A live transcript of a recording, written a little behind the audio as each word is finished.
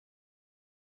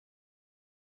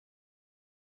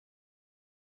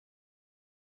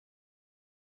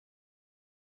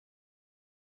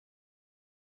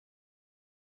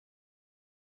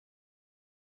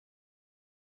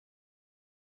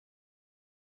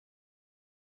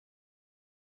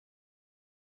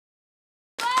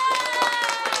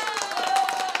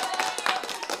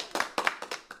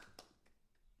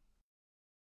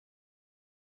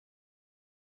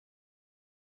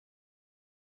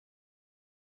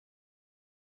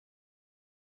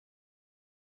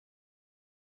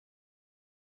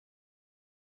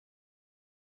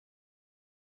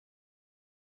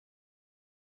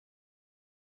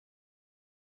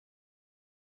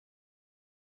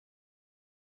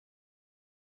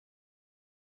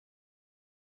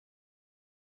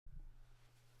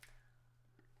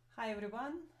Hi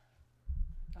everyone.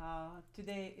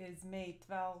 Today is May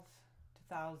 12th,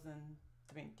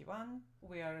 2021.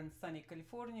 We are in sunny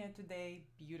California today.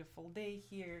 Beautiful day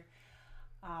here.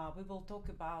 We will talk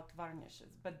about varnishes.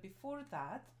 But before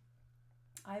that,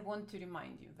 I want to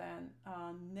remind you that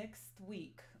next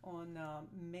week on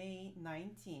May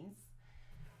 19th,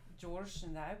 George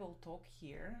and I will talk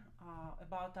here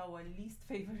about our least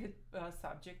favorite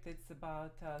subject. It's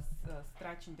about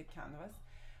stretching the canvas.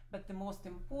 But the most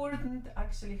important,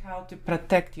 actually, how to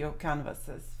protect your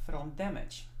canvases from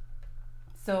damage.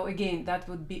 So again, that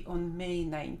would be on May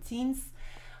 19th,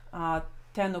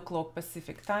 10 o'clock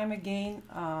Pacific time again.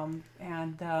 On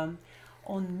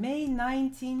May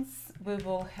 19th, we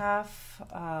will have,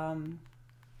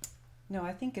 no,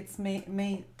 I think it's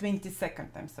May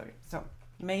 22nd, I'm sorry. So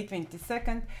May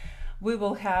 22nd, we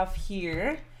will have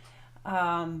here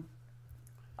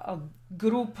a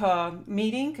group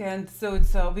meeting, and so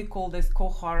it's we call this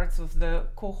cohorts of the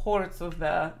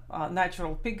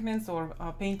natural pigments or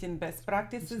painting best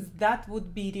practices. That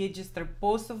would be registered.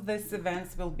 Both of these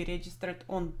events will be registered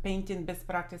on Painting Best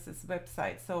Practices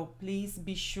website. So please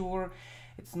be sure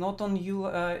it's not on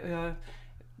YouTube,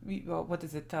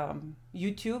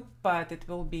 but it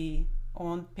will be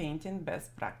on Painting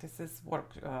Best Practices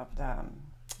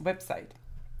website.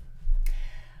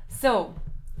 So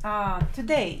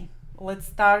today, let's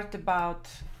start about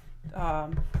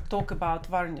talk about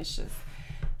varnishes.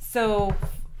 So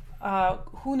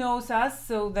who knows us?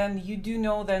 So then you do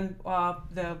know then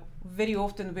very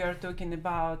often we are talking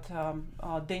about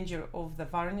danger of the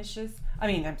varnishes.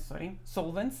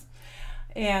 Solvents.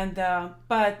 And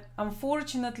but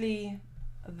unfortunately,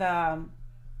 the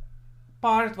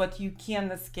part what you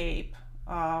can escape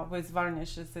with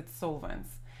varnishes, it's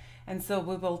solvents. And so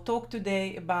we will talk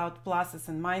today about pluses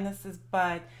and minuses,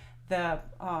 but the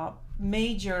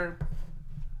major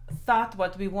thought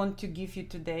what we want to give you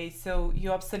today, so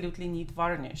you absolutely need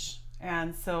varnish.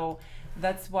 And so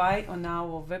that's why on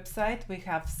our website we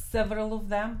have several of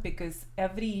them, because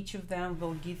each of them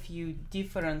will give you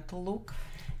different look,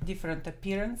 different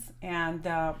appearance, and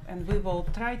we will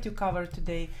try to cover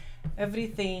today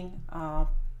everything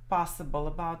possible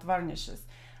about varnishes.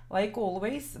 Like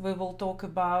always, we will talk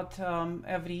about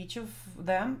each of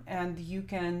them, and you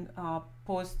can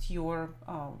post your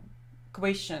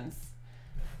questions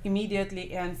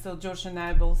immediately, and so George and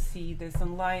I will see this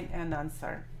online and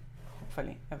answer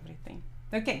hopefully everything.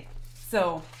 Okay,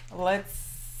 so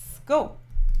let's go.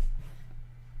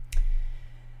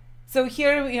 So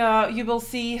here you will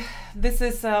see this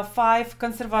is 5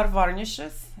 Conservar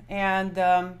Varnishes, and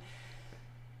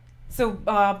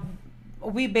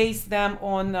we base them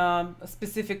on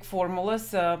specific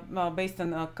formulas, based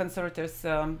on conservators'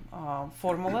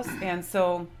 formulas. And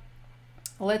so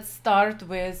let's start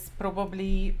with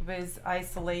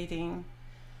isolating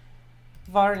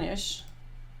varnish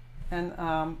and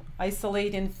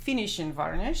isolating finishing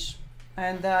varnish.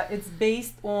 And it's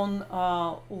based on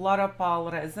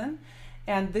Larapal resin.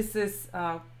 And this is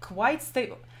quite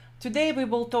stable. Today we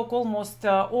will talk almost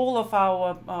all of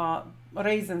our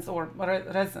resins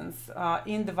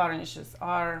in the varnishes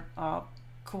are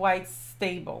quite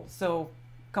stable, so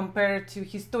compared to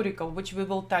historical, which we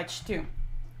will touch too.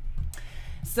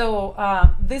 So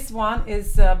this one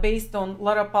is based on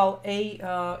Larapal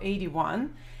A81,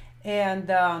 and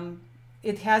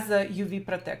it has a UV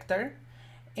protector,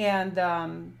 and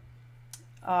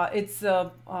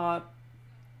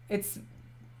it's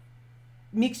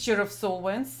mixture of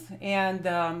solvents and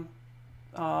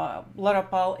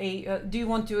Larapal do you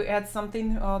want to add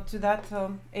something to that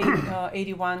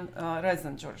 81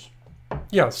 resin, George?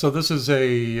 Yeah, so this is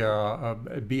a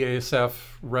BASF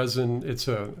resin. It's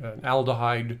an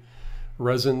aldehyde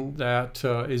resin that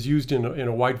is used in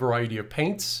a wide variety of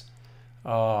paints,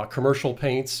 commercial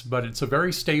paints, but it's a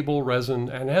very stable resin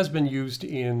and has been used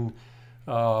in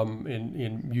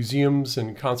museums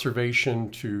and conservation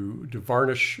to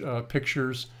varnish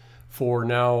pictures for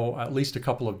now at least a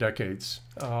couple of decades,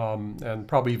 and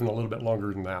probably even a little bit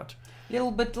longer than that. A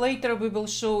little bit later we will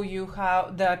show you how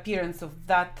the appearance of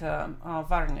that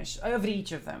varnish, of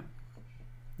each of them.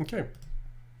 Okay.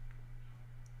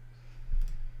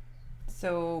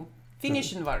 So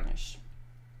finishing varnish.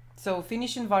 So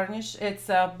finishing varnish, it's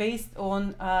based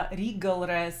on Regal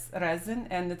resin,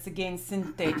 and it's again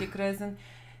synthetic resin,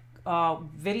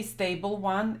 very stable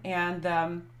one,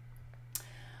 and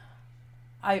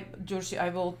George, I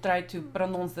will try to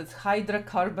pronounce this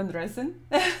hydrocarbon resin.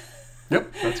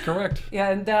 Yep, that's correct.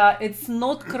 Yeah, and it's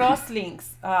not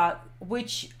cross-links,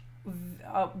 which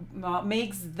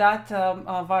makes that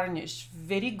varnish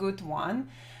very good one,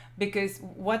 because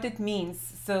what it means,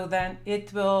 so then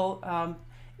it will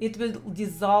it will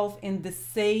dissolve in the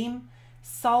same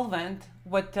solvent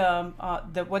what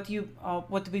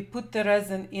we put the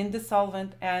resin in the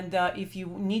solvent, and if you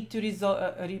need to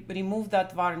remove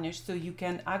that varnish, so you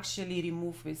can actually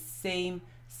remove with same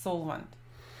solvent.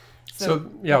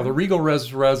 So yeah, the Regal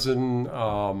resin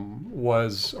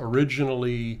was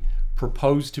originally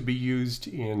proposed to be used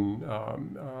in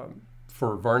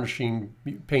for varnishing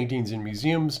paintings in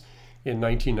museums in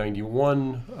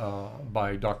 1991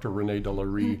 by Dr. René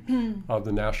Delarue of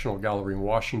the National Gallery in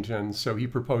Washington. So he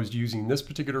proposed using this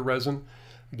particular resin.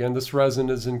 Again, this resin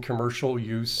is in commercial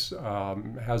use,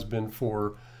 has been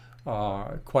for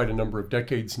quite a number of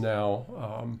decades now.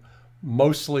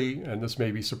 Mostly, and this may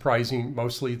be surprising,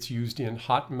 mostly it's used in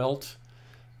hot melt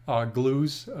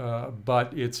glues,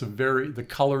 but the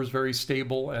color is very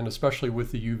stable, and especially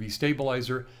with the UV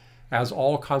stabilizer, as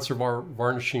all Conservar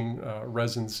varnishing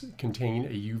resins contain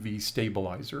a UV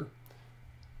stabilizer.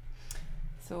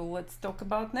 So let's talk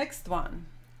about next one.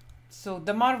 So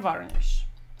Dammar varnish.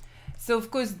 So of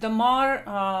course Dammar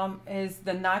is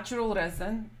the natural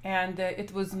resin, and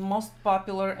it was most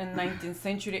popular in 19th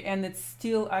century, and it's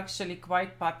still actually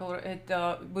quite popular.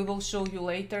 We will show you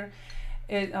later.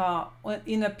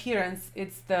 In appearance,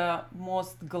 it's the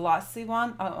most glossy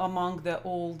one among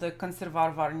all the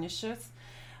Conservar varnishes.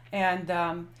 And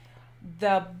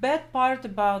the bad part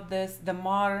about this, the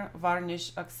Dammar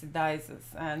varnish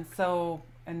oxidizes,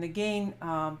 and again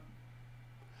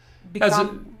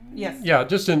yes. Yeah,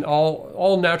 just in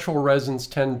all natural resins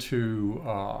tend to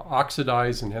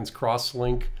oxidize and hence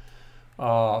cross-link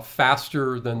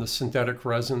faster than the synthetic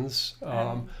resins.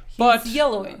 But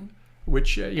yellowing.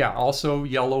 Which, also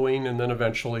yellowing and then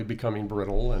eventually becoming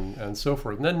brittle and so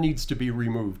forth, and then needs to be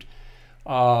removed.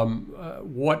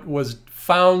 What was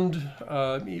found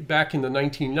back in the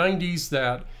 1990s,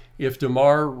 that if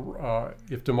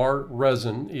Dammar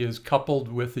resin is coupled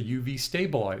with a UV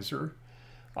stabilizer,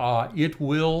 it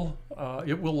will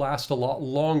last a lot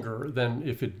longer than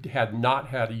if it had not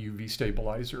had a UV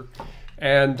stabilizer.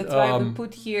 And that's why we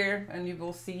put here, and you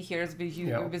will see here is with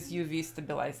UV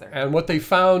stabilizer. And what they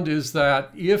found is that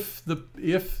if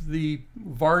the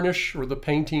varnish or the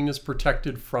painting is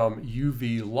protected from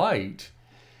UV light,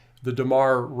 the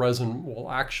Dammar resin will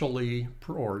actually,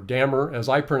 or Dammar as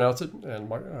I pronounce it,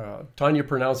 and Tanya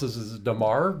pronounces it as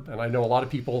Dammar, and I know a lot of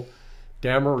people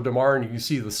Dammar or Dammar, and you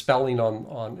see the spelling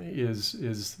on is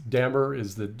Dammar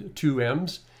is the two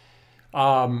M's.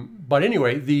 But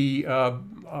anyway,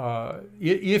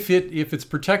 if it's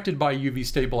protected by UV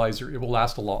stabilizer, it will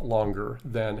last a lot longer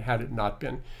than had it not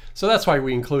been. So that's why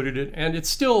we included it, and it's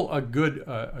still a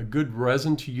good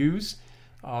resin to use,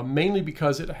 mainly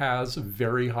because it has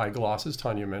very high gloss, as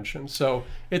Tanya mentioned. So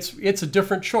it's a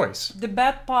different choice. The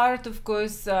bad part, of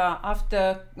course,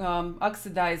 after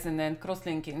oxidizing and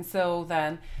cross-linking, so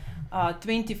then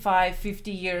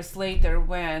 25-50 years later,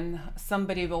 when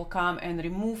somebody will come and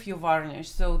remove your varnish,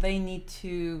 so they need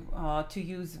to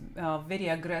use very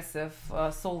aggressive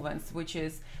solvents, which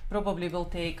is probably will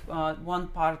take one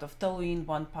part of toluene,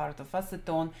 one part of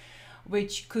acetone,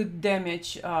 which could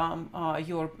damage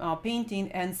your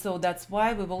painting. And so that's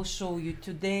why we will show you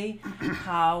today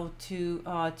how to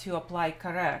apply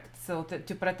correct, so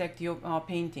to protect your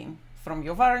painting from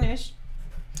your varnish.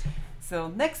 So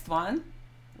next one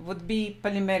would be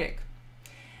polymeric.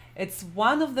 It's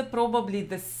one of the probably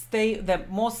the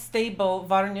most stable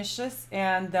varnishes,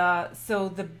 and so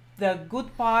the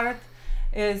good part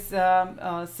is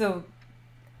so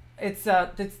it's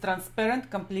transparent,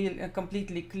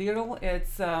 completely clear.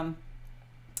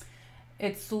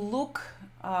 It's look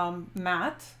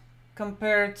matte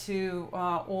compared to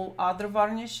all other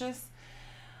varnishes,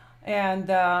 and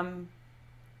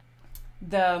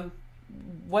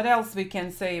what else we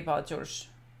can say about George?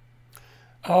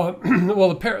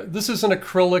 Well, this is an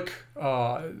acrylic.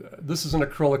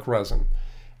 Resin,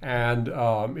 and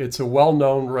it's a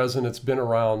well-known resin. It's been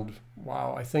around.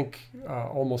 Wow, I think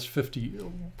almost 50,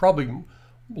 probably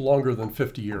longer than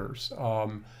 50 years.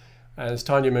 As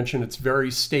Tanya mentioned, it's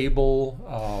very stable.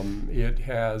 It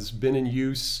has been in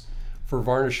use for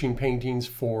varnishing paintings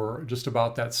for just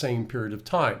about that same period of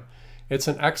time. It's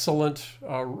an excellent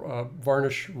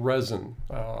varnish resin,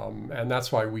 and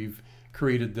that's why we've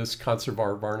created this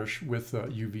Conservar varnish with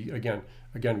UV again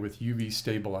with UV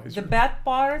stabilizer. The bad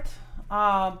part,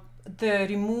 the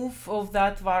remove of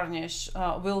that varnish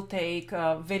will take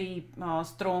very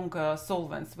strong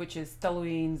solvents, which is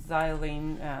toluene,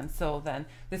 xylene, and so then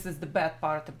this is the bad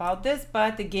part about this.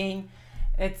 But again,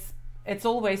 it's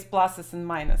always pluses and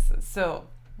minuses. So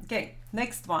okay,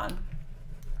 next one,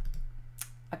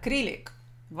 acrylic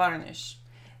varnish.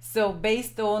 So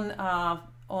based on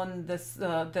on this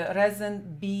the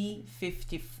resin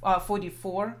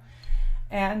B44,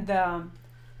 and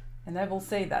I will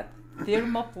say that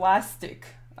thermoplastic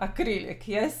acrylic,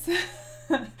 yes.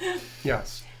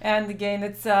 Yes. And again,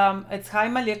 it's high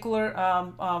molecular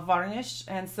varnish,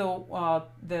 and so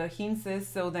the hints is,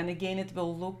 so then again it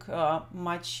will look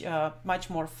much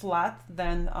more flat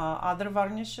than other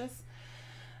varnishes.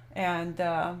 And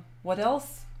what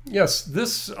else? Yes,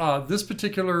 this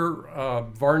particular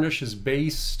varnish is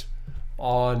based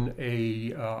on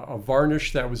a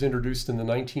varnish that was introduced in the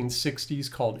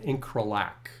 1960s called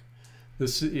Acrylic.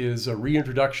 This is a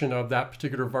reintroduction of that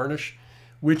particular varnish,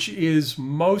 which is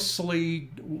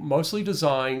mostly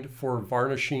designed for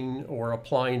varnishing or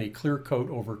applying a clear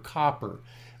coat over copper.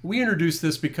 We introduced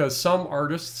this because some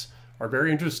artists are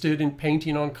very interested in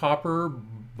painting on copper,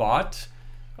 but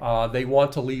they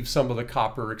want to leave some of the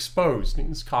copper exposed.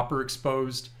 And this copper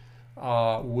exposed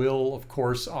will, of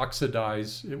course,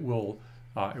 oxidize. It will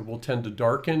tend to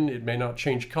darken. It may not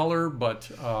change color,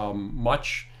 but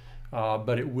much.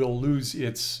 But it will lose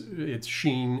its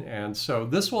sheen, and so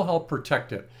this will help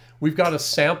protect it. We've got a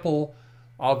sample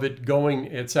of it going.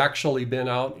 It's actually been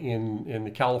out in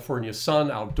the California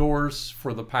sun outdoors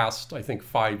for the past, I think,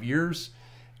 5 years,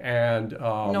 and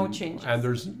no changes. And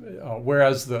there's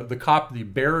whereas the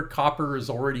bare copper is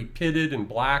already pitted and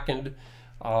blackened,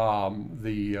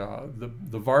 the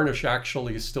varnish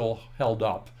actually is still held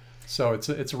up. So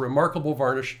it's a remarkable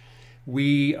varnish.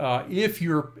 We, if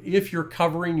you're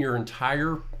covering your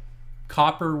entire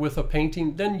copper with a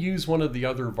painting, then use one of the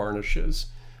other varnishes,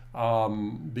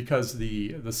 because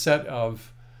the set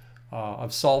of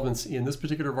solvents in this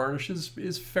particular varnish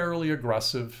is fairly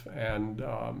aggressive, and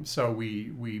so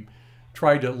we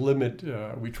try to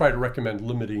recommend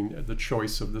limiting the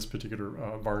choice of this particular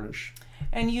varnish.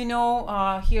 And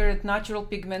here at Natural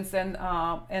Pigments and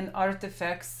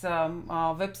Artifacts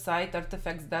website,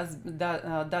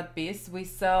 artifacts.biz, we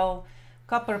sell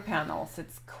copper panels.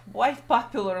 It's quite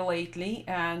popular lately,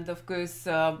 and of course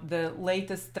the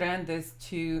latest trend is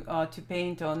to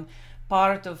paint on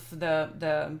part of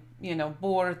the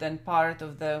board and part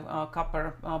of the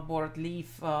copper board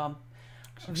leaf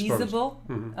visible.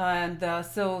 Mm-hmm. And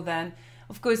so then,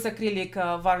 of course, acrylic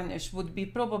varnish would be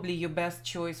probably your best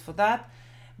choice for that.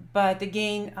 But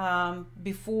again,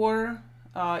 before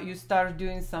you start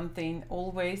doing something,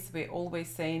 we're always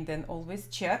saying, then always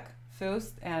check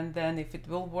first, and then if it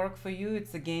will work for you,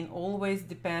 it's again always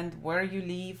depend where you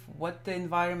live, what the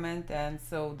environment, and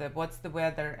so what's the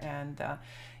weather and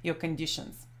your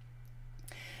conditions.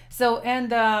 So,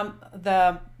 and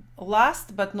the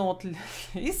last but not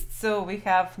least, so we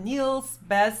have Neil's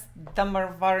Best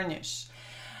Dammar Varnish.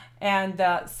 And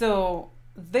so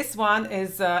this one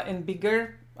is in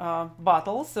bigger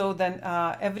bottle, so then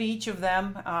each of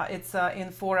them it's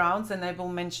in 4 ounce, and I will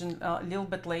mention a little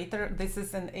bit later. This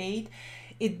is an 8.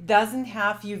 It doesn't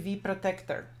have UV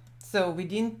protector, so we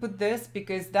didn't put this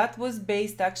because that was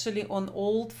based actually on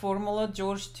old formula.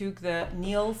 George took the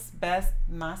Neil's Best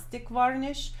mastic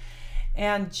varnish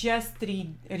and just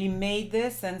remade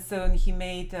this, and so he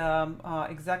made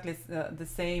exactly the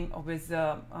same with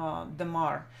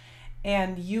Dammar.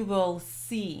 And you will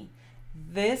see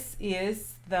this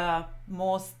is the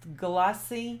most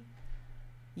glossy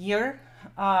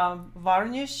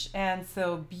varnish, and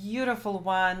so beautiful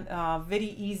one, very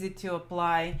easy to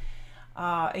apply.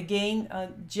 Again,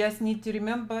 just need to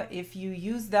remember, if you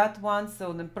use that one,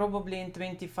 so then probably in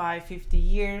 25-50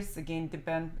 years, again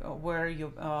depend where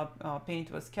your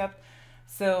paint was kept,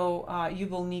 so you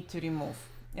will need to remove.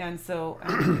 And so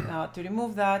to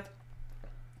remove that,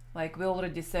 like we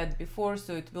already said before,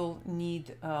 so it will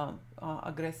need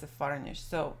aggressive varnish.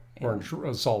 So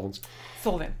solvents.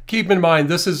 Solvent. Keep in mind,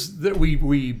 this is that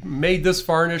we made this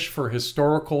varnish for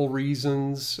historical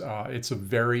reasons. It's a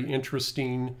very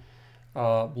interesting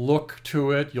look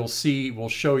to it. You'll see. We'll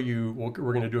show you. We're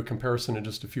going to do a comparison in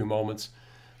just a few moments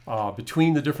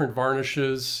between the different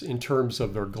varnishes in terms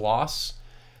of their gloss.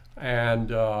 And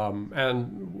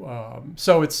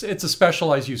so it's a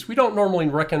specialized use. We don't normally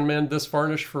recommend this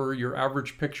varnish for your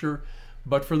average picture,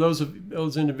 but for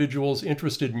those individuals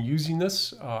interested in using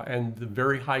this and the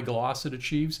very high gloss it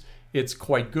achieves, it's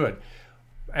quite good.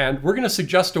 And we're going to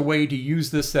suggest a way to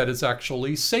use this that is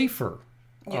actually safer.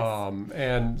 Yes.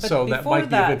 And but so that might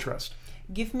be of interest.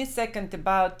 Give me a second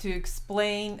to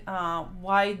explain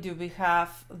why do we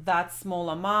have that small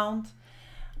amount,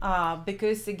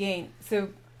 because again, so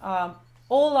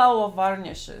all our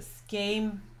varnishes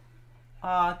came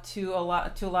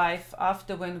to life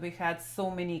after when we had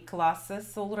so many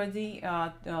classes already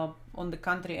on the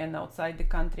country and outside the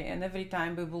country, and every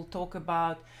time we will talk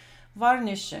about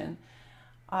varnishing,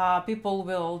 people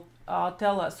will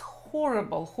tell us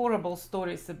horrible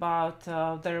stories about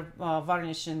their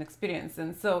varnishing experience,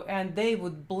 and they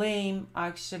would blame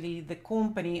actually the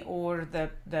company or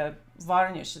the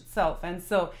varnish itself.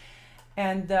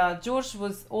 And George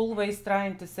was always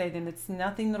trying to say that it's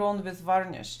nothing wrong with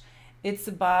varnish. It's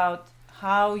about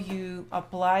how you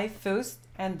apply first,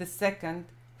 and the second,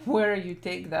 where you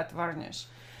take that varnish.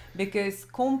 Because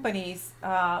companies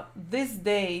these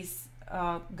days,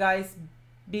 guys,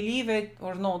 believe it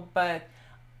or not, but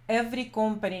every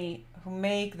company who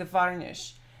make the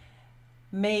varnish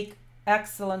make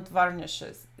excellent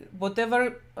varnishes.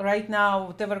 Whatever right now,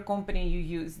 whatever company you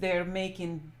use, they're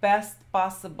making best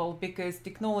possible, because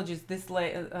technologies this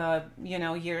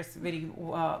years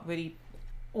very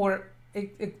or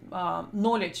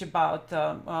knowledge about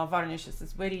varnishes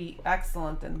is very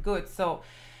excellent and good. So,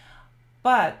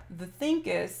 but the thing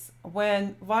is,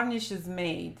 when varnish is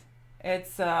made,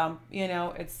 it's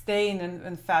it's staying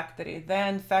in factory,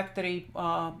 then factory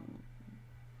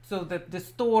so the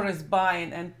store is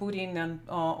buying and putting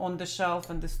on the shelf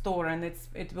in the store, and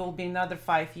it will be another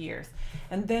 5 years,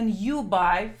 and then you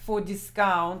buy for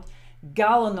discount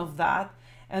gallon of that,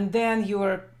 and then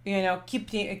you're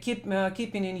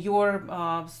keeping in your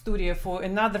studio for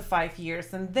another 5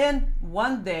 years, and then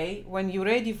one day when you're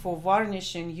ready for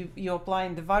varnishing, you're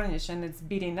applying the varnish and it's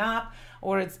beating up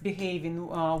or it's behaving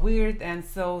weird, and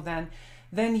so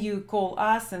then you call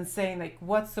us and saying like,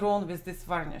 what's wrong with this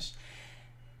varnish?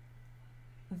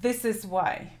 This is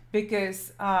why,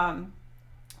 because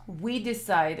we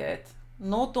decided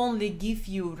not only give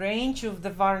you range of the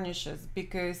varnishes,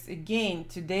 because again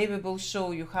today we will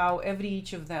show you how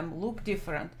each of them look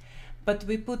different, but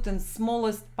we put in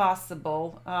smallest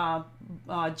possible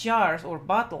jars or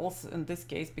bottles in this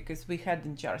case, because we had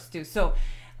in jars too, so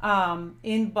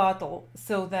in bottle,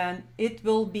 so then it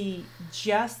will be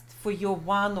just for your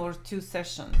 1 or 2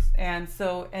 sessions, and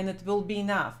it will be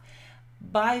enough.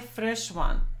 Buy fresh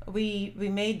one. We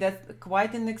made that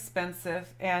quite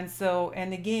inexpensive, and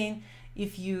again,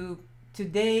 if you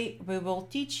today we will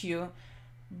teach you,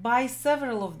 buy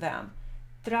several of them,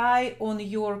 try on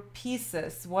your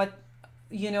pieces what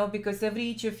because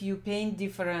each of you paint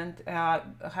different,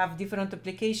 have different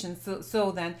applications,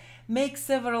 so then make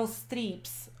several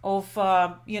strips of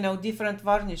different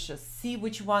varnishes, see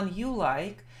which one you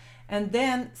like, and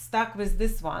then stuck with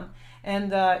this one.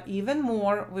 And even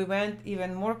more, we went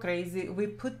even more crazy. We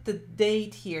put the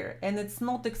date here, and it's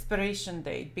not expiration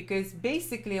date, because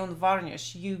basically on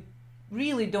varnish you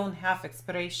really don't have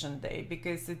expiration date,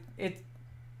 because it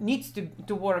needs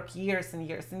to work years and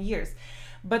years and years.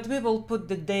 But we will put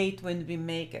the date when we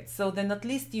make it, so then at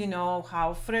least you know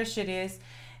how fresh it is.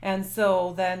 And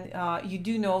so then you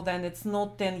do know then it's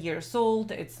not 10 years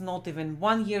old, it's not even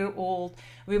 1 year old.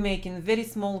 We're making very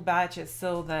small batches,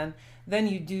 so then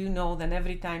you do know, then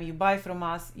every time you buy from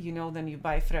us, then you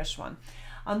buy fresh one.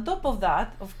 On top of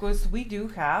that, of course, we do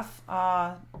have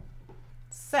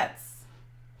sets.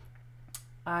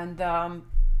 And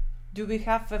do we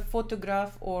have a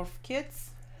photograph of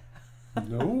kids?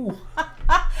 No.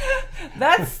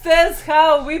 That says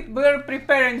how we were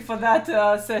preparing for that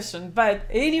session. But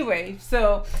anyway,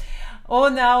 so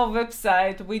on our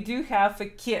website, we do have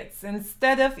kits.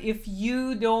 Instead of, if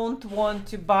you don't want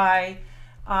to buy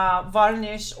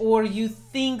varnish, or you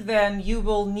think then you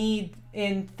will need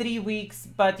in 3 weeks,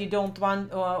 but you don't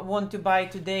want to buy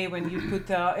today when you put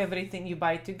everything you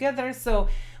buy together, so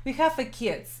we have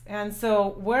kits. And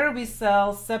so where we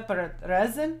sell separate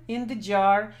resin in the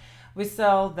jar, we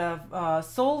sell the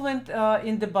solvent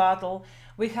in the bottle,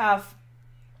 we have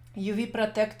UV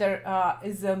protector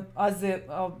as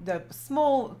the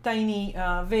small tiny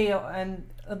veil. And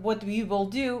what we will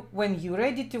do, when you're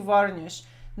ready to varnish,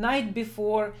 night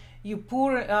before, you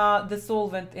pour the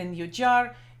solvent in your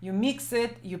jar, you mix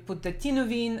it, you put the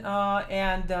Tinovine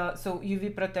and so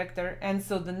UV protector, and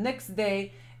so the next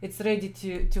day it's ready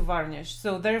to varnish.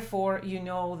 So therefore,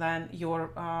 then your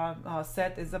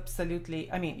set is absolutely,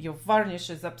 your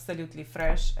varnish is absolutely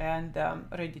fresh and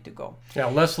ready to go. Yeah,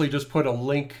 Leslie just put a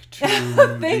link to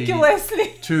Thank you,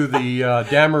 Leslie. to the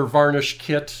Dammar varnish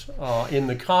kit in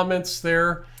the comments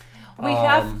there. We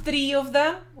have 3 of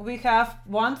them. We have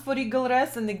one for Regal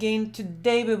Res, and again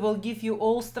today we will give you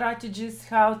all strategies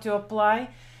how to apply.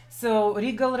 So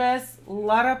Regal Res,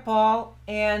 Larapal,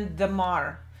 and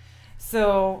Dammar.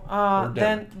 So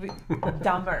then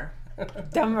Dammar.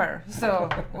 So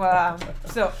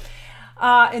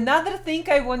another thing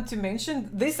I want to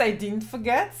mention, this I didn't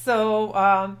forget.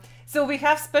 So we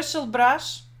have special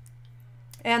brush.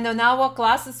 And in our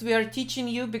classes, we are teaching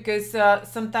you, because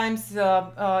sometimes,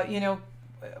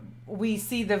 we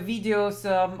see the videos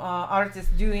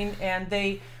artists doing, and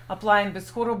they applying with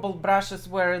horrible brushes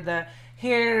where the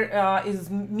hair is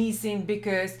missing,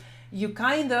 because you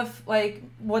kind of like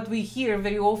what we hear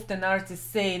very often artists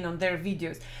saying on their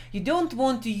videos, you don't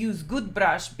want to use good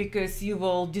brush because you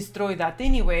will destroy that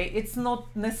anyway. It's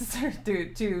not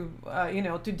necessary to you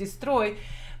know, to destroy.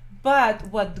 But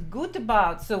what good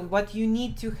about, so what you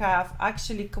need to have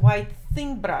actually quite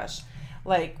thin brush,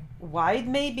 like wide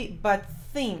maybe, but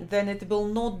thin, then it will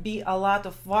not be a lot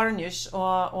of varnish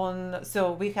on.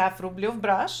 So we have Rublev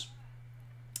brush,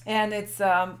 and it's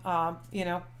you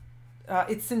know,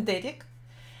 it's synthetic.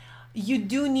 You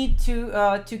do need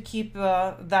to keep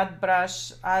that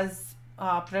brush as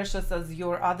precious as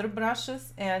your other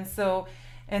brushes. And so,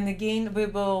 and again, we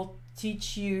will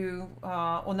teach you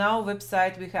on our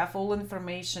website. We have all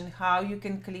information how you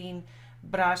can clean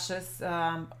brushes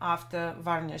after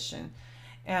varnishing.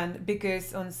 And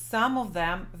because on some of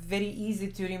them, very easy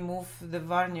to remove the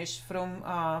varnish from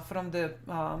the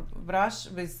brush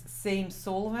with same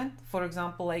solvent, for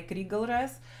example, like Regal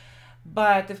Res.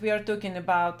 But if we are talking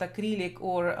about acrylic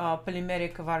or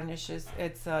polymeric varnishes,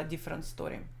 it's a different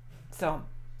story. So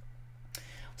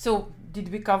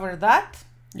did we cover that?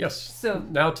 Yes. So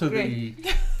now to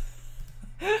great.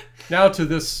 now to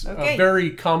this Okay.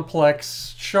 very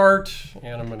complex chart,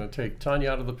 and I'm going to take Tanya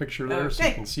out of the picture there so you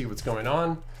Okay. can see what's going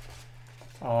on.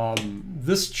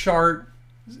 This chart,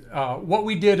 what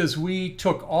we did is we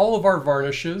took all of our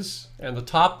varnishes, and the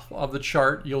top of the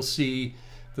chart you'll see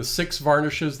the 6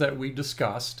 varnishes that we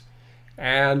discussed,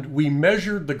 and we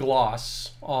measured the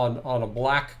gloss on a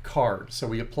black card. So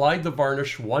we applied the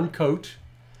varnish 1 coat,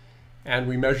 and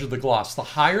we measured the gloss. The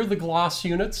higher the gloss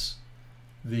units,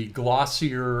 the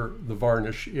glossier the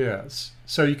varnish is.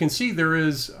 So you can see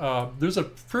there's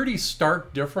a pretty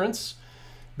stark difference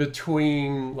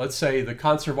between, let's say, the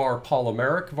Conservar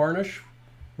polymeric varnish,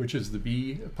 which is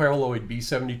the Paraloid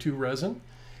B72 resin,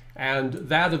 and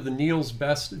that of the Neil's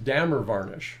Best Dammar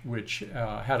varnish, which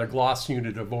had a gloss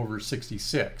unit of over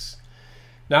 66.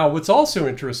 Now, what's also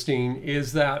interesting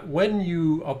is that when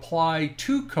you apply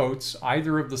 2 coats,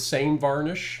 either of the same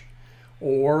varnish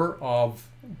or of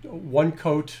 1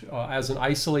 coat as an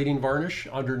isolating varnish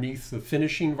underneath the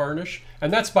finishing varnish,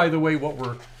 and that's, by the way, what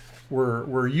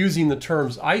we're using the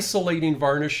terms isolating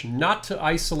varnish, not to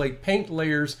isolate paint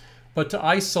layers, but to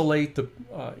isolate the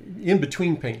in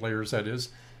between paint layers, that is.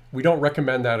 We don't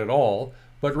recommend that at all,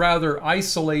 but rather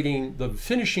isolating the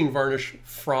finishing varnish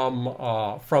from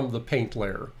the paint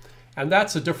layer. And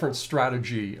that's a different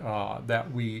strategy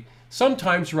that we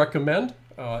sometimes recommend.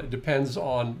 It depends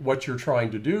on what you're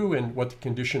trying to do and what the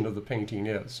condition of the painting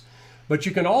is. But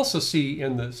you can also see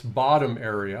in this bottom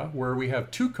area where we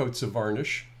have 2 coats of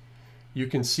varnish, you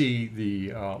can see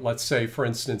the, let's say, for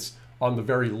instance, on the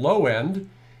very low end,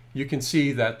 you can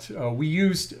see that we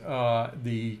used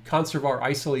the Conservar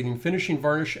Isolating Finishing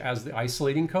Varnish as the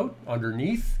isolating coat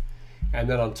underneath, and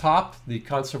then on top, the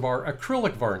Conservar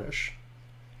Acrylic Varnish.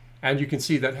 And you can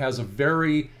see that has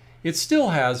it still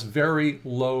has very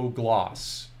low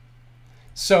gloss.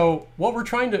 So what we're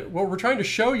trying to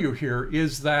show you here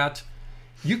is that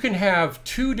you can have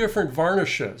 2 different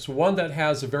varnishes, one that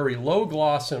has a very low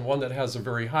gloss and one that has a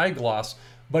very high gloss,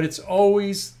 but it's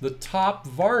always the top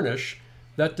varnish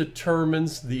that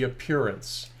determines the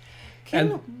appearance.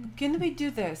 Can we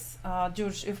do this,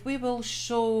 George? If we will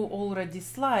show already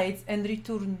slides and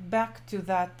return back to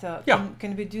that, Yeah.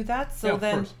 can we do that? So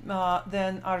Yeah,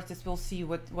 then artists will see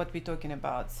what we're talking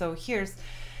about. So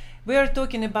we are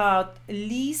talking about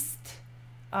least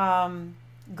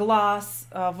glass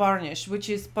varnish, which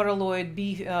is Paraloid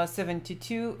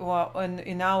B72, and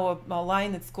in our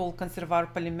line it's called Conservar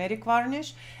polymeric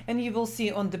varnish. And you will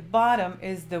see on the bottom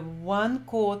is the 1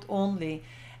 coat only,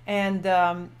 and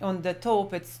on the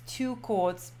top it's 2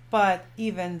 coats, but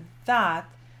even that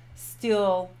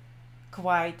still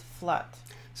quite flat.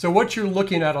 So what you're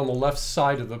looking at on the left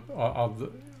side of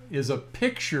the is a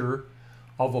picture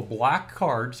of a black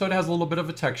card. So it has a little bit of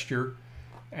a texture,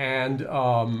 and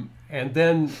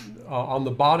then on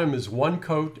the bottom is 1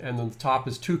 coat, and then the top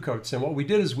is 2 coats. And what we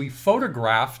did is we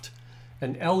photographed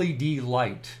an LED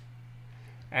light,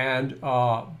 and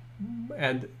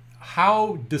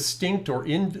how distinct or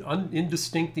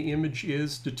indistinct the image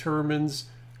is determines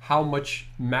how much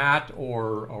matte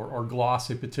or gloss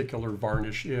a particular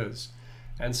varnish is.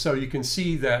 And so you can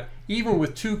see that even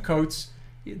with 2 coats,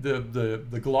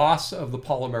 the gloss of the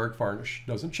polymeric varnish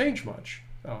doesn't change much.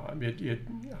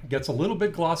 It gets a little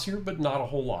bit glossier, but not a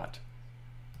whole lot.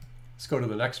 Let's go to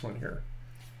the next one here.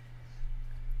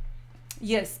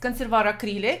 Yes, Conservar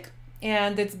Acrylic.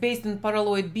 and it's based on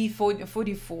paralloid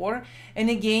B44. And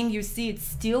again, you see it's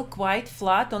still quite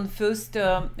flat on first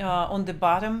on the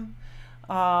bottom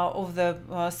of the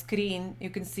screen. You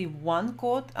can see one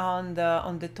coat on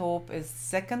the top is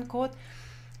second coat.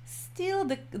 Still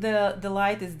the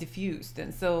light is diffused,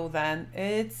 and so then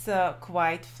it's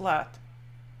quite flat.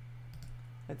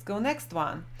 Let's go next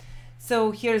one.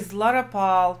 So here's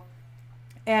Larapal,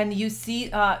 and you see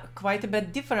quite a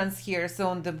bit difference here. So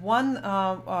on the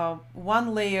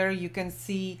one layer you can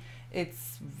see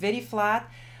it's very flat.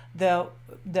 The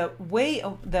way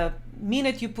of the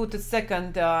minute you put a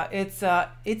second,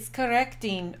 it's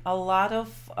correcting a lot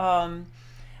of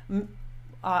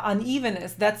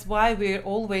unevenness. That's why we're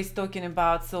always talking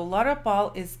about. So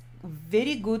Larapal is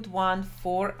very good one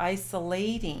for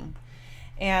isolating.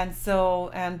 And so,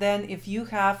 and then if you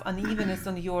have unevenness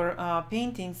on your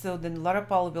painting, so then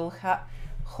Larapal will have,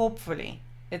 hopefully,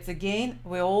 it's again,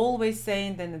 we're always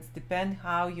saying then it's depend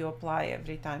how you apply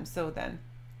every time. So then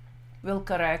will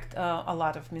correct a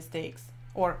lot of mistakes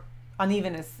or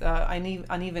unevenness,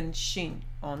 uneven sheen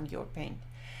on your paint.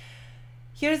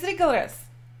 Here's Rigorous.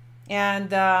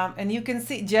 And you can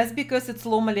see just because it's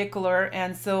low molecular,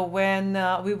 and so when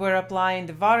we were applying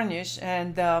the varnish,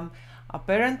 and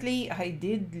apparently I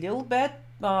did a little bit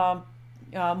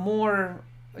more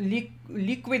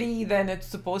liquidy than it's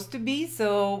supposed to be.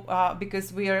 So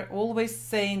because we are always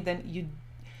saying that you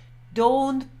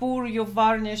don't pour your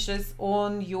varnishes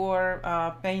on your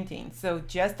painting, so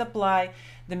just apply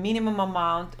the minimum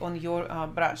amount on your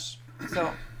brush.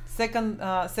 So second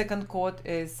coat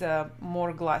is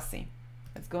more glossy.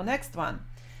 Let's go next one.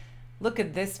 Look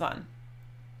at this one.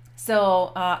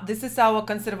 So this is our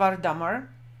Conservar Dammar,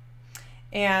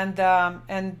 and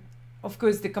of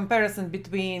course the comparison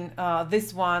between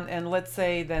this one and let's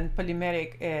say then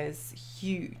polymeric is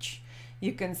huge.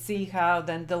 You can see how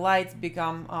then the lights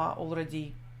become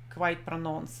already quite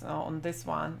pronounced on this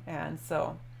one, and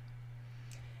so.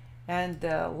 And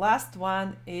the last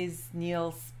one is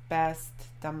Neil's best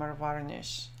Dammar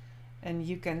varnish, and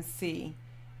you can see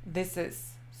this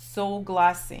is so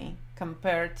glossy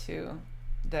compared to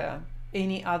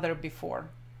any other before.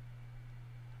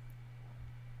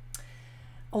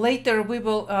 Later we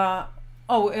will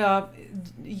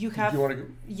you have, do you want to go?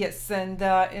 Yes, and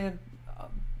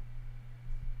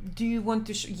do you want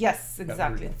to yes,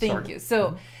 exactly. Yeah, thank you.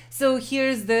 So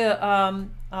here's the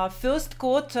first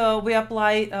coat. We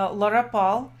apply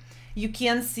Larapal. You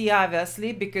can see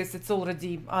obviously because it's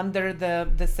already under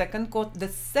the second coat. The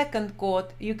second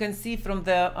coat you can see from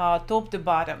the top to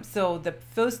bottom. So the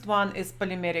first one is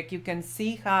polymeric. You can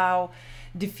see how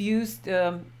diffused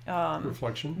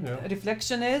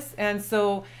reflection is, and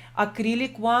so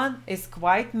acrylic one is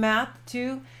quite matte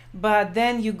too. But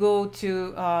then you go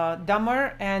to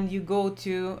Dammar and you go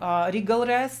to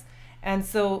Rigorous, and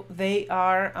so they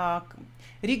are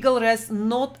Rigorous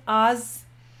not as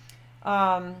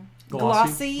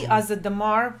glossy as a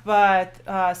Dammar, but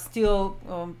still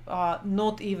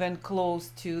not even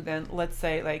close to then let's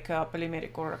say like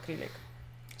polymeric or acrylic.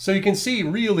 So you can see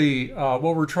really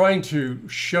what we're trying to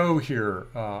show here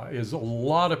is a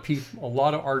lot of people, a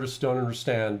lot of artists don't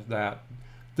understand that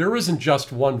there isn't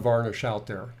just one varnish out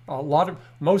there.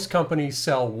 Most companies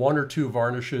sell one or two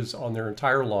varnishes on their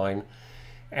entire line,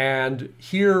 and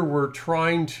here we're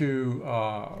trying to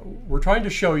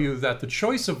show you that the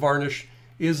choice of varnish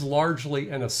is largely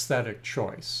an aesthetic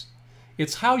choice.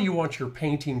 It's how you want your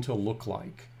painting to look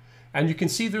like. And you can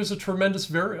see there's a tremendous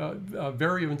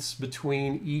variance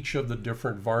between each of the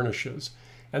different varnishes.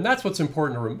 And that's what's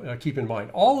important to keep in mind.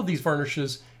 All of these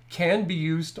varnishes can be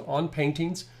used on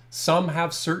paintings. Some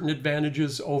have certain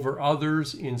advantages over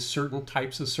others in certain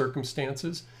types of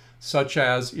circumstances, such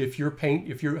as if you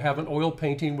have an oil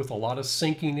painting with a lot of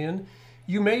sinking in,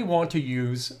 you may want to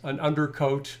use an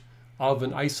undercoat of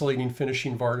an isolating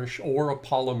finishing varnish or a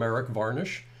polymeric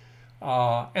varnish.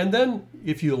 And then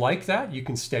if you like that, you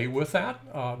can stay with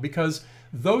that because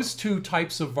those two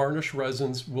types of varnish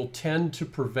resins will tend to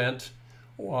prevent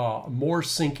more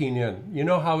sinking in. You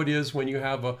know how it is when you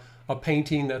have a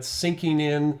painting that's sinking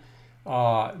in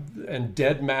and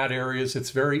dead matte areas.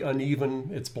 It's very uneven,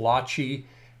 it's blotchy.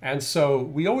 And so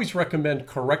we always recommend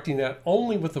correcting that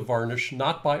only with the varnish,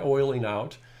 not by oiling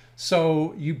out.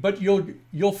 So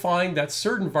you'll find that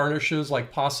certain varnishes,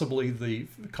 like possibly the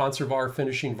Conservar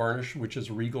finishing varnish, which is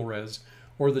Regal Res,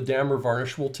 or the Dammar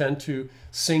varnish, will tend to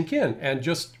sink in and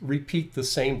just repeat the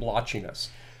same blotchiness.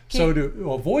 Okay. So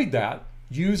to avoid that,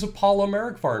 use a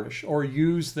polymeric varnish or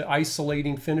use the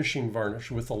isolating finishing varnish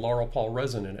with the Larapal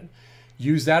resin in it.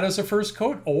 Use that as a first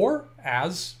coat or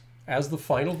as the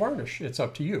final varnish. It's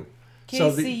up to you.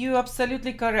 Casey, you're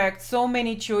absolutely correct. So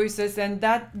many choices, and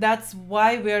that's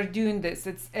why we are doing this.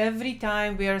 It's every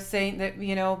time we are saying that,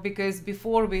 you know, because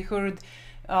before we heard,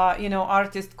 you know,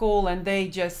 artists call and they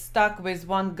just stuck with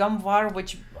one Gamvar,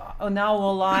 which on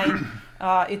our line,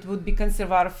 it would be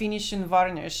Conservar finishing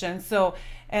varnish, and so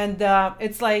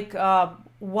it's like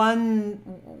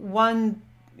one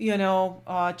you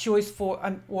know choice for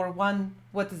or one,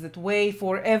 what is it, way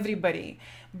for everybody,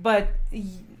 but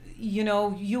you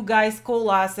know, you guys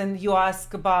call us and you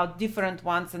ask about different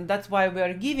ones, and that's why we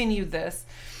are giving you this.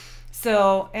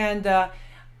 So, and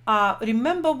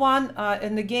remember one,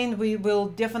 and again, we will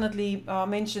definitely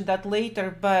mention that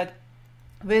later, but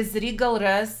with Regal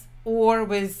Res or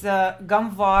with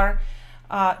Gamvar,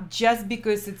 just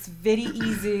because it's very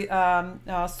easy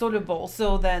soluble.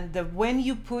 So then when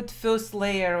you put first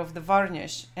layer of the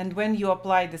varnish and when you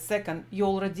apply the second, you're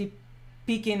already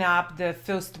picking up the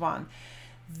first one.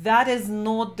 That is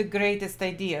not the greatest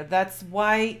idea. That's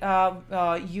why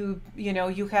you know,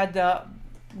 you had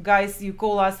guys, you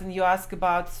call us and you ask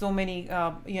about so many,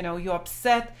 you know, you're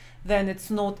upset, then it's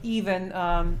not even,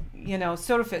 you know,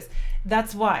 surface.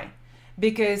 That's why,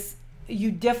 because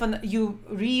you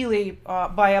really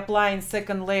by applying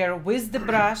second layer with the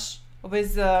brush,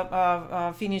 with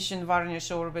finishing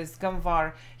varnish or with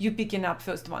Gamvar, you picking up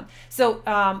first one. So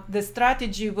the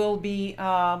strategy will be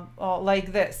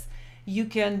like this. You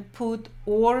can put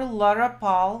or Lara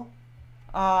Pal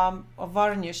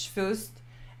varnish first,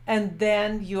 and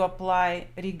then you apply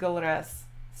Regal Res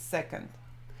second.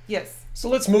 Yes. So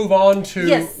let's move on to,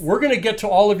 yes, we're going to get to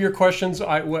all of your questions.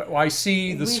 I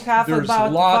see this, there's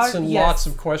lots and lots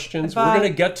of questions. We're going to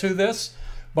get to this,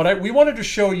 but we wanted to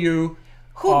show you.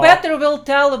 Who better will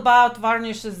tell about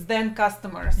varnishes than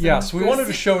customers? Yes, we wanted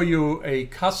to show you a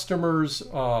customer's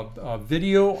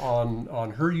video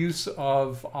on her use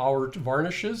of our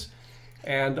varnishes,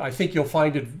 and I think you'll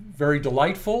find it very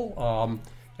delightful.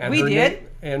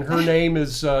 And her name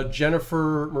is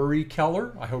Jennifer Marie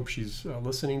Keller. I hope she's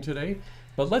listening today.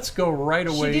 But let's go right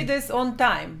away. She did this on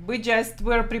time. We just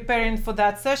were preparing for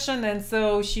that session, and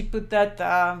so she put that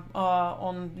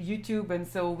on YouTube, and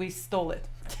so we stole it.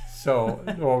 So,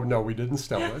 oh no, we didn't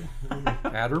steal it.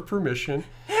 Had her permission.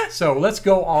 So let's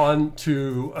go on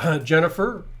to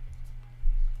Jennifer.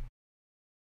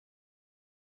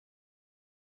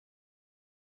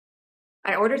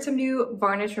 I ordered some new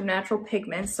varnish from Natural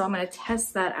Pigments, so I'm going to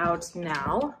test that out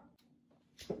now.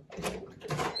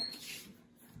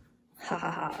 Ha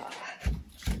ha ha.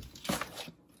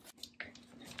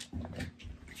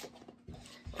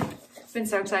 I've been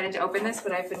so excited to open this,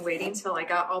 but I've been waiting till I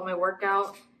got all my work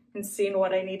out and seeing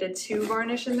what I needed to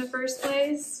varnish in the first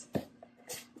place.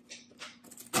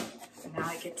 And now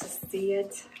I get to see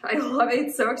it. I love it.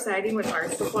 It's so exciting when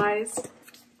art supplies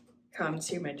come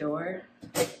to my door.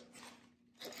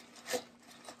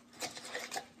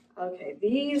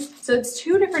 Okay, so it's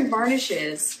two different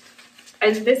varnishes.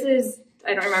 And this is,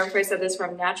 I don't remember if I said this,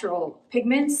 from Natural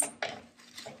Pigments.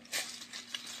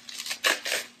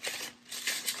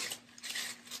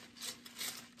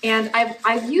 And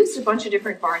I've used a bunch of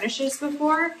different varnishes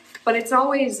before, but it's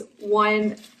always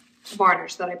one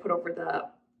varnish that I put over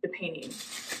the painting.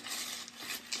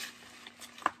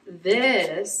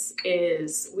 This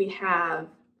is, we have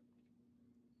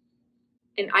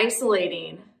an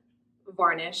isolating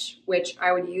varnish, which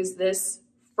I would use this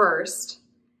first,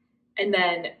 and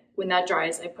then when that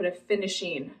dries, I put a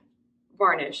finishing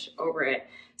varnish over it.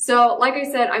 So like I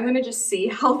said, I'm gonna just see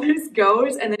how this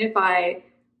goes, and then if I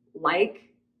like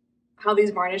how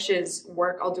these varnishes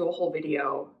work, I'll do a whole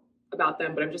video about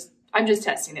them, but I'm just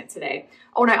testing it today.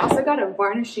 Oh, and I also got a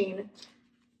varnishing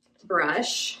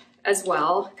brush as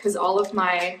well, because all of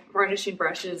my varnishing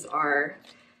brushes are,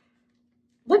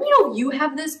 let me know if you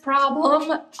have this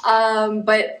problem,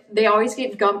 but they always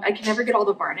get gummed. I can never get all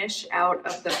the varnish out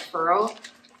of the furrow,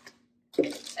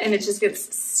 and it just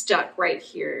gets stuck right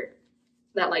here,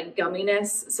 that like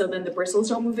gumminess, so then the bristles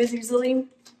don't move as easily.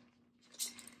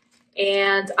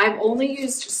 And I've only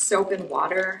used soap and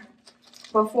water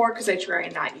before, because I try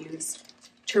and not use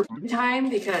turpentine,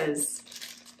 because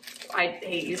I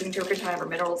hate using turpentine or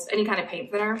minerals, any kind of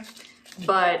paint thinner.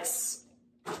 But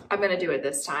I'm gonna do it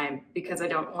this time because I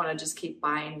don't want to just keep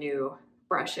buying new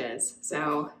brushes.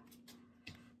 So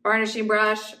varnishing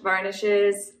brush,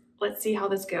 varnishes, let's see how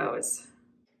this goes.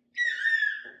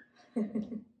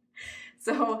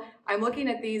 So I'm looking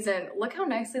at these and look how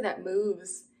nicely that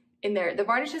moves in there. The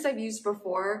varnishes I've used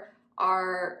before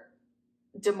are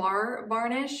Dammar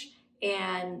varnish,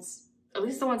 and at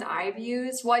least the ones I've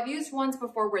used, well, I've used ones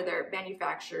before where they're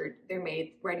manufactured, they're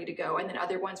made ready to go, and then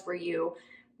other ones where you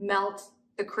melt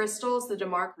the crystals, the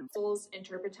Dammar crystals in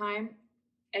turpentine,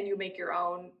 and you make your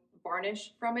own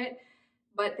varnish from it.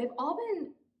 But they've all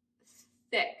been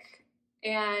thick,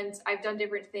 and I've done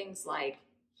different things like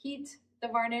heat the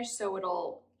varnish so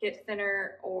it'll get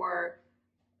thinner, or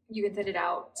you can thin it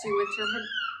out too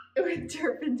with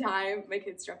turpentine. My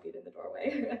kid's jumping in the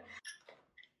doorway.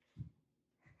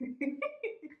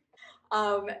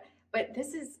 But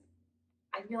this is,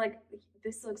 I feel like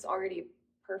this looks already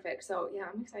perfect. So yeah,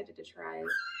 I'm excited to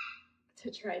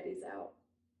try these out.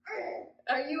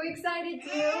 Are you excited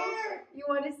too? You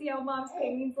want to see how Mom's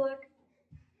paintings look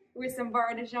with some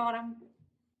varnish on them?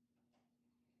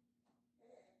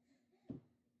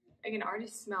 I can already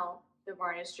smell the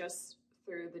varnish just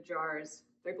through the jars.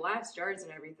 They're glass jars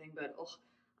and everything, but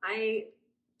I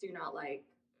do not like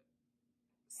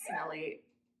smelly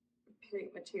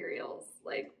paint materials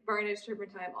like varnish,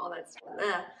 turpentine, all that stuff.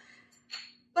 Ugh.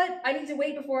 But I need to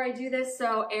wait before I do this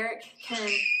so Eric can,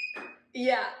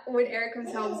 yeah, when Eric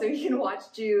comes home so he can watch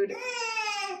Jude.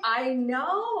 I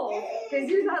know, because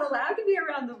you're not allowed to be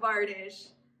around the varnish.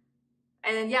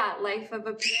 And then yeah, life of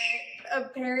a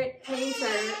parent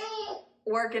painter,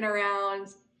 working around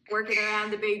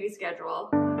the baby schedule.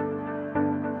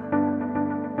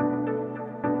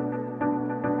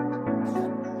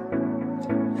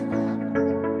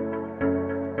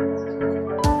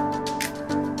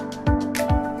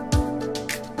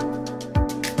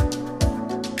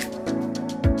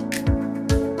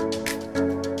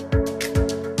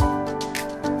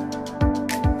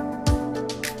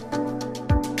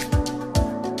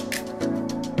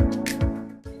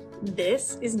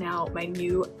 This is now my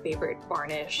new favorite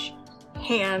varnish,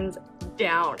 hands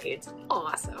down. It's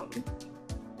awesome.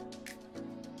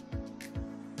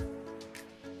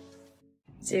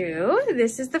 So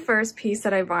this is the first piece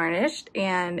that I varnished,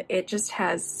 and it just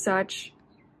has such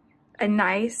a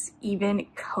nice even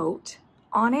coat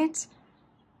on it.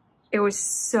 It was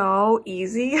so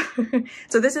easy.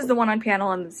 So this is the one on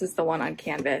panel and this is the one on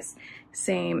canvas.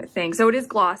 Same thing. So it is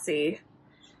glossy,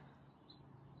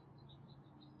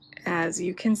 as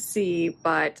you can see,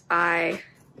 but I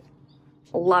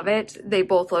love it. They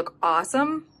both look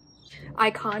awesome. I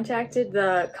contacted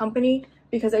the company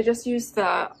because I just used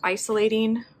the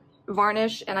isolating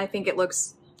varnish and I think it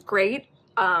looks great.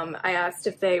 I asked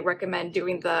if they recommend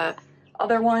doing the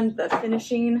other one, the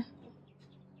finishing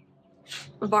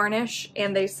varnish,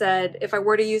 and they said if I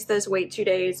were to use this, wait 2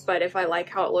 days, but if I like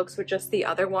how it looks with just the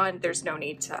other one, there's no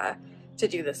need to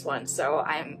do this one. So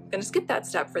I'm gonna skip that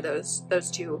step for those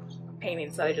two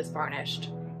paintings that I just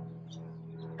varnished.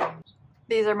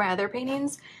 These are my other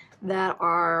paintings that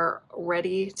are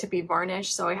ready to be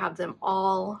varnished. So I have them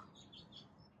all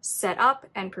set up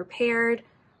and prepared.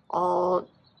 All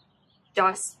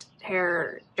dust,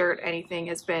 hair, dirt, anything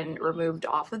has been removed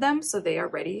off of them, so they are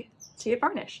ready to get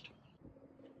varnished.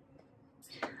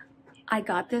 I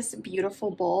got this beautiful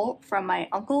bowl from my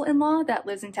uncle-in-law that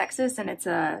lives in Texas, and it's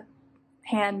a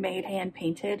handmade,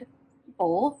 hand-painted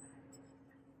bowl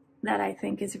that I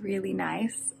think is really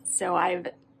nice. So I've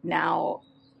now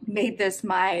made this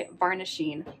my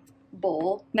varnishing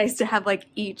bowl. Nice to have like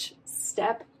each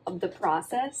step of the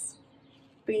process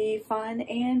be fun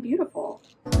and beautiful.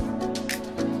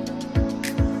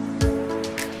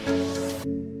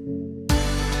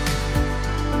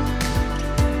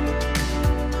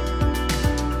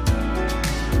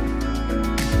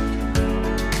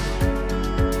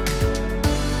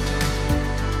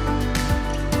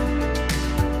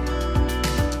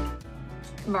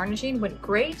 Varnishing went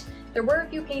great. There were a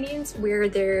few paintings where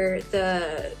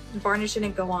the varnish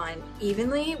didn't go on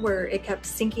evenly, where it kept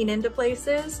sinking into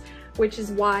places, which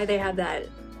is why they had that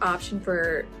option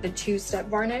for the 2-step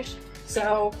varnish.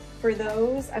 So for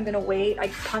those, I'm gonna wait. I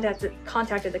contacted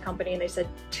the company and they said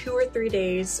 2 or 3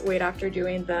 days wait after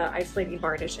doing the isolating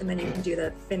varnish, and then you can do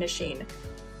the finishing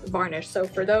varnish. So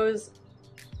for those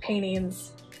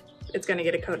paintings, it's gonna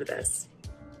get a coat of this.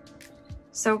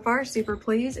 So far, super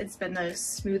pleased. It's been the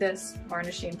smoothest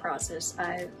varnishing process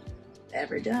I've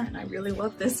ever done. I really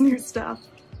love this new stuff.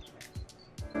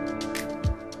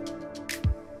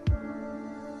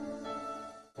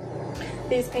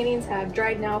 These paintings have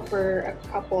dried now for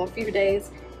a few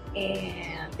days,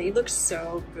 and they look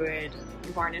so good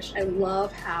varnished. I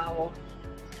love how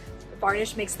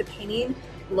varnish makes the painting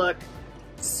look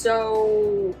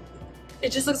so,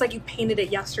 it just looks like you painted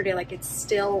it yesterday, like it's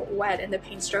still wet and the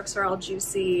paint strokes are all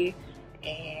juicy,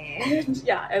 and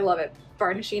yeah, I love it.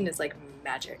 Varnishing is like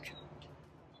magic.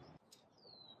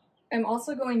 I'm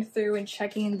also going through and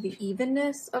checking the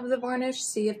evenness of the varnish,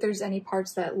 see if there's any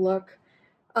parts that look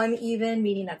uneven,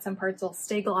 meaning that some parts will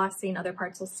stay glossy and other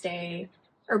parts will stay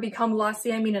or become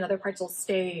glossy, I mean, and other parts will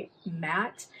stay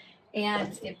matte.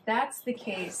 And if that's the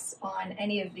case on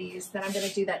any of these, then I'm going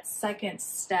to do that second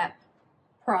step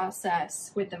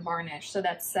process with the varnish. So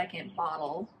that second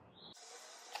bottle.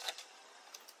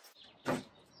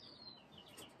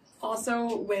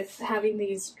 Also, with having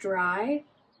these dry,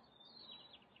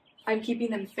 I'm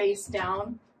keeping them face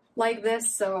down like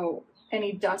this, so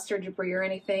any dust or debris or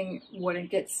anything wouldn't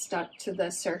get stuck to the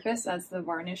surface as the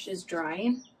varnish is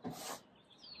drying.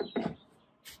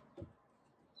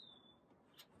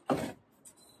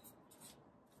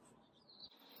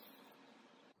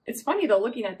 It's funny though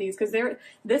looking at these, because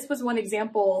this was one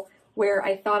example where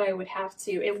I thought I would have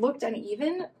to, it looked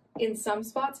uneven in some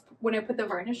spots when I put the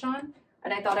varnish on,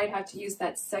 and I thought I'd have to use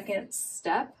that second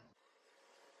step.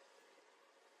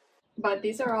 But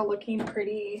these are all looking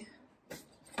pretty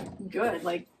good,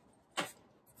 like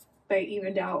they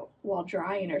evened out while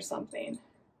drying or something.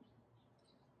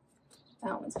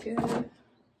 That one's good.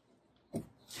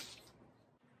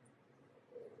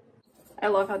 I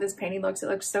love how this painting looks. It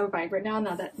looks so vibrant now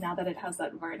that it has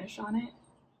that varnish on it.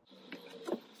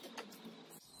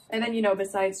 And then, you know,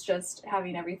 besides just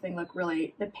having everything look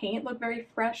really, the paint look very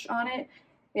fresh on it,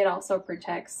 it also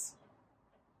protects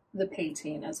the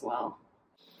painting as well.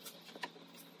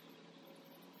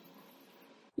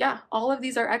 Yeah, all of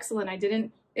these are excellent. I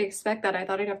didn't expect that. I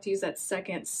thought I'd have to use that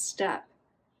second step,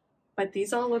 but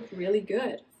these all look really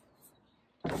good.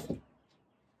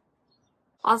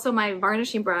 Also, my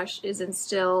varnishing brush is in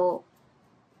still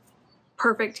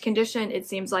perfect condition, it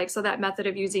seems like. So that method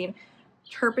of using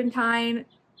turpentine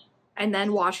and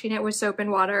then washing it with soap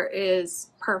and water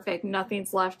is perfect.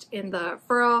 Nothing's left in the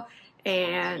furrow.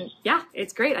 And yeah,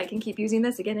 it's great. I can keep using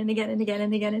this again and again and again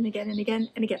and again and again and again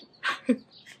and again.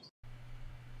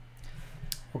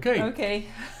 Okay.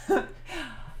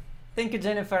 Thank you,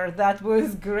 Jennifer. That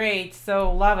was great.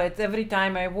 So love it. Every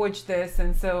time I watch this,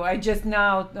 and so I just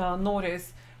now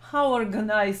notice how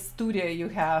organized studio you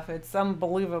have. It's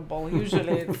unbelievable.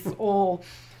 Usually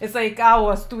it's like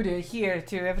our studio here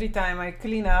too. Every time I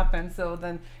clean up, and so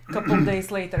then a couple of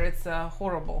days later it's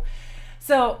horrible.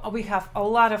 So we have a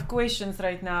lot of questions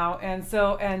right now, and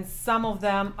some of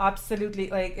them absolutely,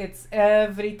 like, it's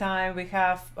every time we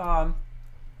have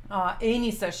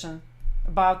any session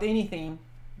about anything,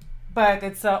 but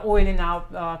it's oiling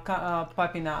out,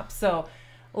 popping up. So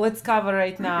let's cover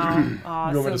right now. You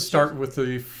want me to start with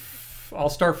the? I'll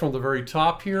start from the very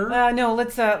top here. No,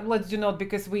 let's do not,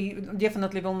 because we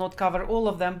definitely will not cover all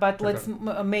of them. But let's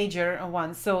major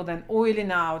ones. So then oiling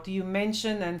out, you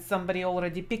mentioned, and somebody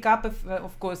already pick up. If,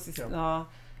 of course,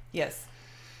 yes.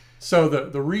 So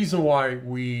the reason why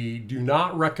we do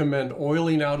not recommend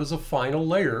oiling out as a final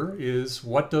layer is,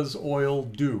 what does oil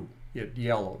do? It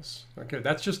yellows. Okay,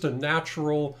 that's just a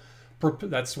natural,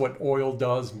 that's what oil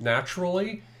does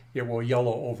naturally. It will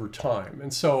yellow over time.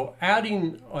 And so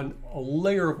adding a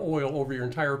layer of oil over your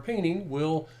entire painting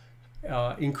will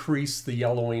increase the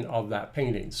yellowing of that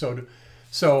painting. So,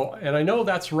 and I know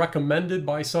that's recommended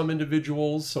by some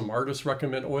individuals. Some artists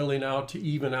recommend oiling out to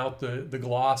even out the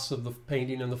gloss of the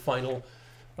painting in the final,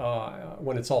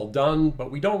 when it's all done,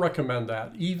 but we don't recommend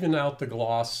that. Even out the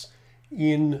gloss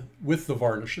with the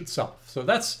varnish itself. So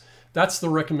that's the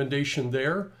recommendation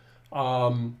there.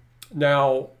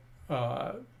 Now,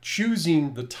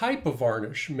 choosing the type of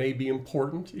varnish may be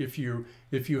important if you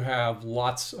have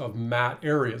lots of matte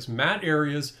areas. Matte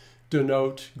areas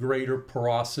denote greater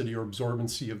porosity or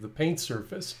absorbency of the paint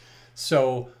surface.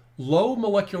 So low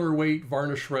molecular weight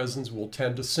varnish resins will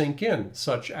tend to sink in,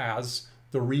 such as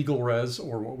the Regal Res,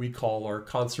 or what we call our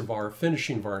Conservar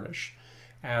finishing varnish,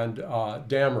 and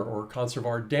Dammar, or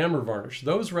Conservar Dammar varnish.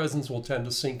 Those resins will tend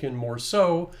to sink in more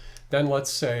so than,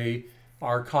 let's say,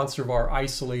 our Conservar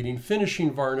isolating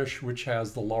finishing varnish, which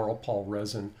has the Laurel Pal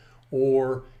resin,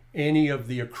 or any of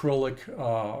the acrylic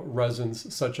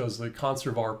resins, such as the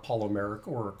Conservar polymeric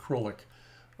or acrylic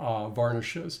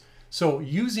varnishes. So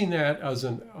using that as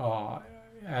a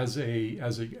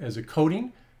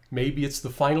coating, maybe it's the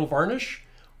final varnish,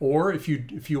 or if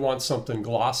you want something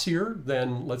glossier,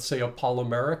 then let's say a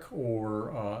polymeric or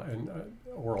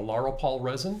a Laurel Pal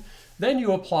resin, then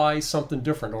you apply something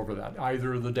different over that,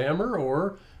 either the Dammar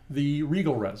or the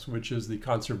Regal Res, which is the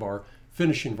Conservar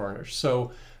finishing varnish.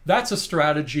 So that's a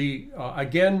strategy.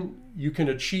 Again, you can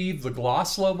achieve the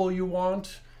gloss level you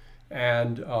want,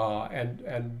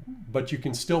 but you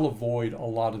can still avoid a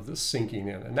lot of the sinking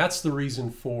in, and that's the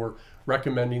reason for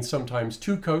recommending sometimes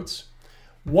 2 coats.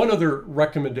 One other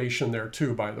recommendation there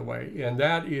too, by the way, and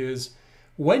that is,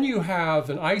 when you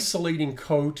have an isolating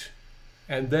coat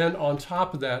and then on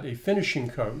top of that a finishing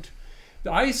coat,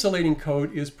 The isolating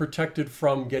coat is protected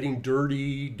from getting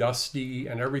dirty, dusty,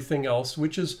 and everything else,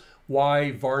 which is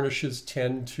why varnishes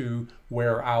tend to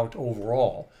wear out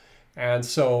overall. And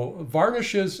so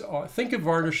varnishes, think of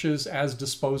varnishes as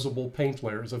disposable paint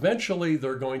layers. Eventually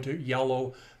they're going to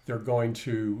yellow, they're going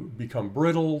to become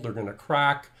brittle, they're going to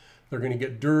crack, they're going to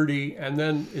get dirty, and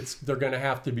then they're going to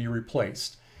have to be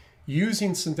replaced.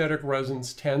 Using synthetic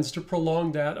resins tends to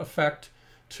prolong that effect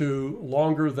to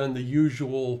longer than the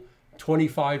usual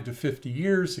 25 to 50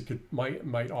 years. It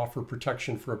might offer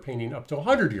protection for a painting up to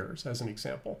 100 years, as an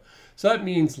example. So that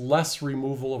means less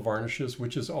removal of varnishes,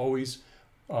 which is always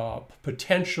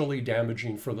potentially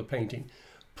damaging for the painting.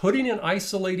 Putting an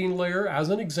isolating layer, as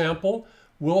an example,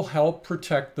 will help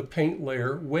protect the paint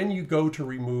layer when you go to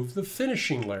remove the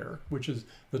finishing layer, which is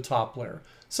the top layer.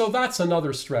 So that's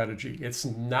another strategy. It's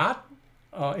not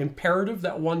imperative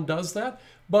that one does that,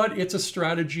 but it's a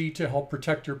strategy to help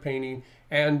protect your painting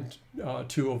and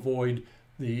to avoid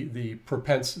the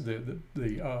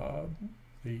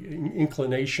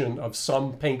inclination of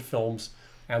some paint films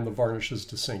and the varnishes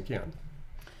to sink in.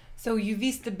 So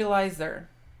UV stabilizer.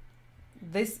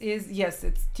 This is, yes,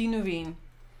 it's Tinovine.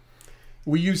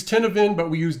 We use Tinovine, but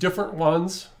we use different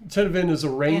ones. Tinovine is a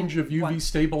range of UV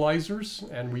stabilizers,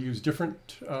 and we use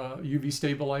different UV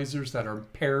stabilizers that are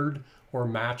paired or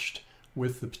matched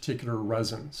with the particular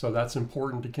resin. So that's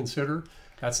important to consider.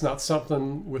 That's not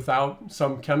something without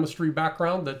some chemistry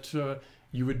background that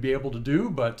you would be able to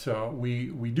do, but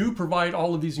we do provide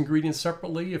all of these ingredients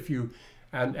separately.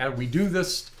 And we do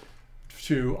this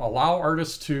to allow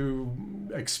artists to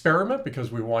experiment,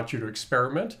 because we want you to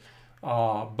experiment.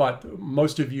 But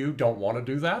most of you don't want to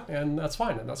do that, and that's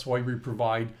fine. And that's why we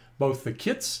provide both the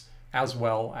kits as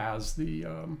well as the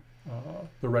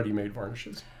ready-made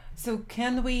varnishes. So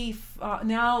can we,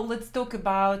 now let's talk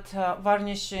about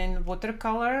varnishing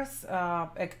watercolors,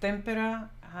 Actempera,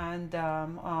 and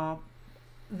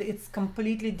it's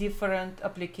completely different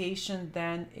application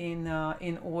than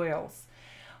in oils.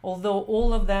 Although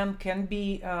all of them can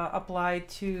be applied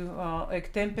to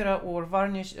Actempera or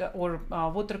varnish or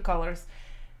watercolors,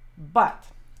 but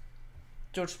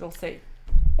George will say.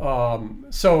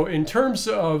 So in terms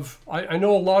of, I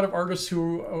know a lot of artists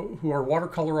who are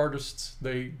watercolor artists.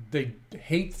 They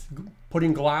hate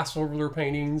putting glass over their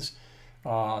paintings.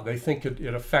 They think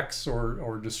it affects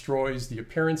or destroys the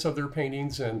appearance of their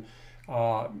paintings. And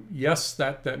yes,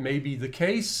 that may be the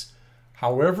case.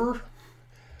 However,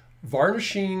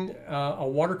 varnishing a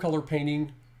watercolor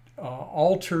painting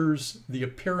alters the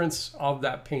appearance of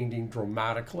that painting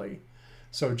dramatically.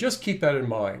 So just keep that in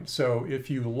mind. So if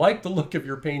you like the look of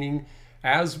your painting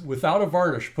as without a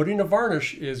varnish, putting a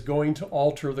varnish is going to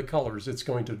alter the colors. It's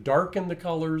going to darken the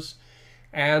colors.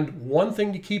 And one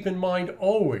thing to keep in mind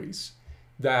always,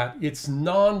 that it's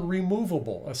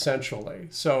non-removable essentially.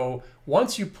 So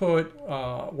once you put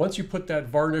that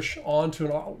varnish onto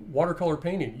a watercolor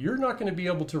painting, you're not going to be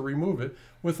able to remove it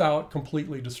without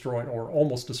completely destroying or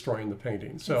almost destroying the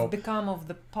painting. So it's become of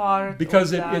the part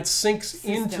because of it sinks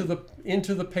system.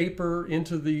 into the paper,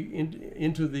 into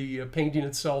the painting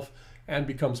itself, and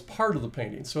becomes part of the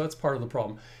painting. So that's part of the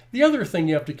problem. The other thing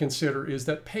you have to consider is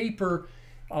that paper,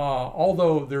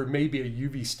 although there may be a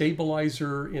UV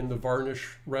stabilizer in the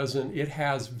varnish resin, it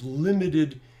has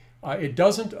limited, it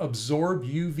doesn't absorb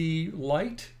UV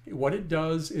light. What it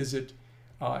does is it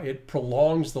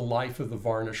prolongs the life of the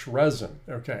varnish resin.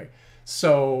 Okay,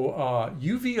 so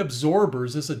UV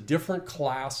absorbers is a different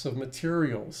class of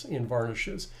materials in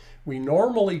varnishes. We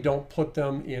normally don't put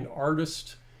them in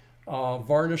artist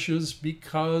varnishes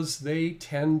because they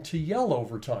tend to yellow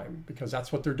over time, because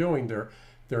that's what they're doing.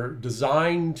 They're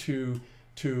designed to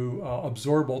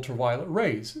absorb ultraviolet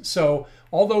rays. So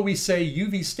although we say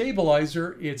UV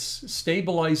stabilizer, it's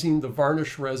stabilizing the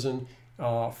varnish resin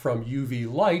from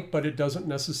UV light, but it doesn't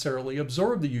necessarily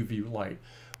absorb the UV light.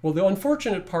 Well, the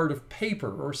unfortunate part of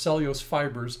paper or cellulose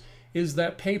fibers is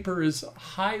that paper is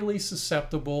highly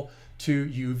susceptible to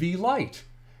UV light.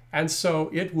 And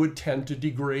so it would tend to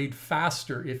degrade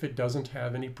faster if it doesn't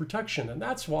have any protection. And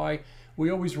that's why we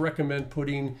always recommend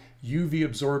putting UV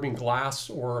absorbing glass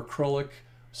or acrylic,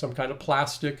 some kind of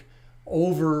plastic,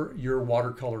 over your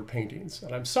watercolor paintings.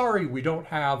 And I'm sorry we don't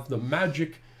have the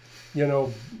magic,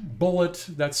 bullet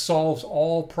that solves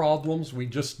all problems. We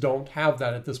just don't have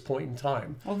that at this point in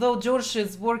time. Although George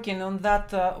is working on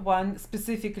that one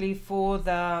specifically for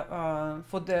the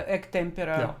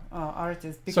Actempera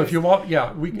artists. Because, so if you want,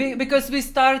 because we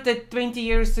started 20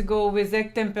 years ago with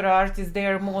Actempera artists, they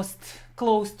are most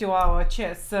close to our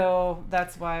chest, so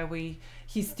that's why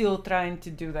he's still trying to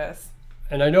do this.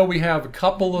 And I know we have a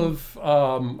couple of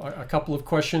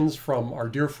questions from our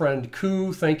dear friend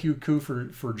Koo. Thank you, Koo,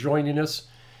 for joining us.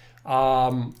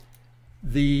 One of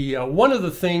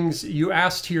the things you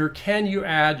asked here, can you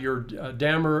add your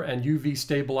Dammar and UV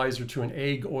stabilizer to an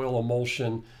egg oil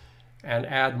emulsion and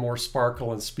add more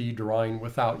sparkle and speed drying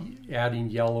without adding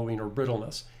yellowing or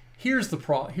brittleness? Here's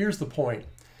the point.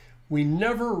 We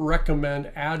never recommend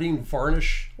adding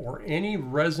varnish or any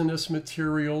resinous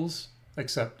materials,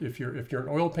 except if you're an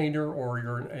oil painter or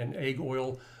you're an egg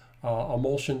oil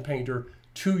emulsion painter,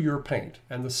 to your paint.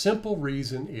 And the simple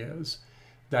reason is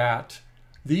that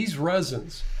these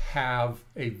resins have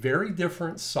a very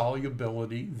different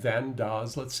solubility than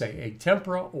does, let's say, a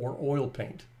tempera or oil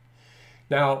paint.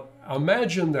 Now,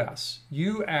 imagine this.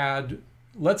 You add,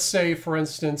 let's say, for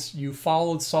instance, you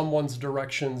followed someone's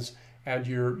directions and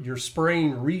you're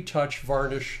spraying retouch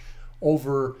varnish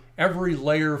over every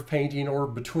layer of painting or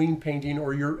between painting,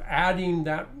 or you're adding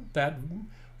that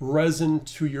resin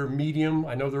to your medium.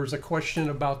 I know there was a question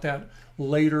about that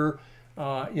later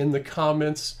in the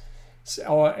comments.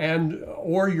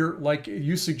 Or you're, like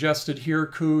you suggested here,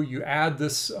 Koo, you add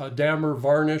this Dammar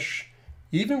varnish,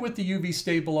 even with the UV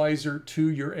stabilizer, to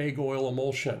your egg oil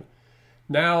emulsion.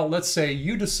 Now, let's say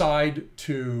you decide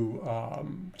to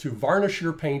varnish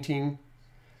your painting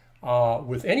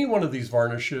with any one of these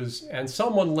varnishes, and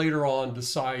someone later on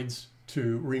decides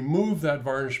to remove that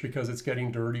varnish because it's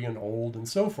getting dirty and old and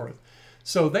so forth.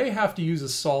 So they have to use a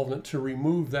solvent to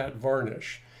remove that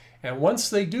varnish. And once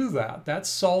they do that, that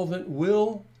solvent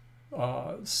will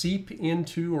seep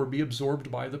into or be absorbed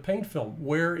by the paint film,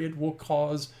 where it will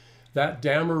cause that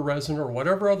Dammar resin or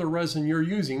whatever other resin you're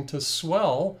using to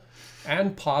swell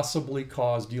and possibly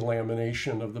cause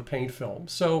delamination of the paint film.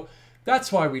 So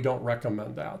that's why we don't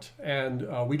recommend that. And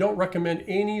we don't recommend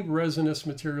any resinous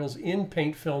materials in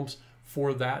paint films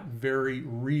for that very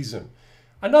reason.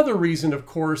 Another reason, of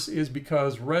course, is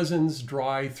because resins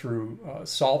dry through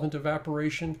solvent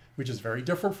evaporation, which is very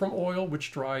different from oil,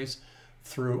 which dries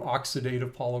through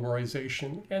oxidative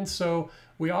polymerization. And so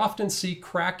we often see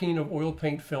cracking of oil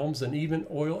paint films and even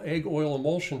egg oil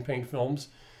emulsion paint films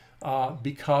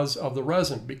because of the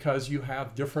resin, because you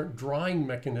have different drying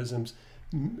mechanisms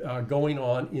going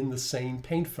on in the same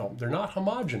paint film. They're not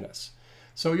homogeneous.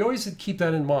 So you always keep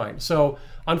that in mind. So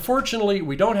unfortunately,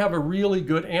 we don't have a really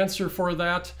good answer for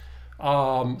that.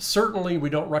 Certainly, we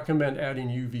don't recommend adding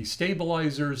UV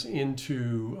stabilizers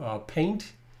into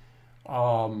paint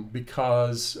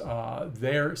because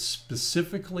they're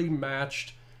specifically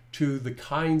matched to the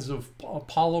kinds of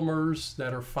polymers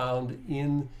that are found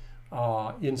in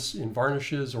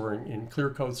varnishes or in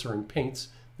clear coats or in paints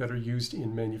that are used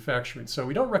in manufacturing. So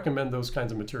we don't recommend those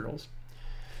kinds of materials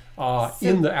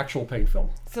in the actual paint film.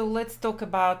 So let's talk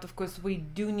about, of course, we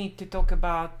do need to talk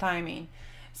about timing.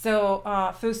 So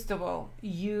first of all,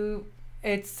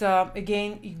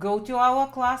 again, you go to our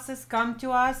classes, come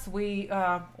to us. We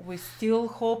still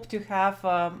hope to have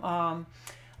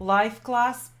live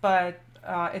class, but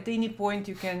at any point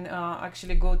you can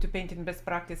actually go to Painting Best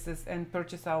Practices and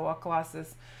purchase our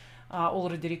classes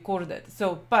already recorded.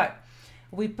 So, but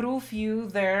we prove you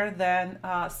there then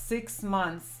 6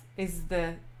 months is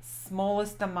the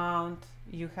smallest amount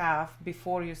you have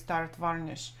before you start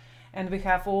varnish, and we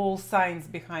have all science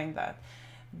behind that.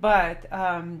 But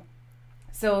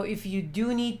so if you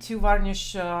do need to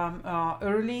varnish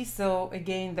early, so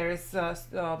again there is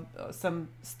some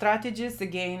strategies,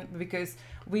 again, because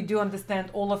we do understand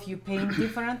all of you paint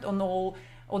different on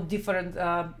different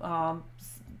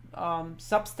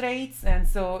substrates, and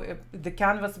so the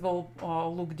canvas will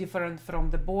look different from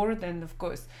the board, and of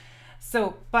course,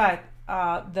 so but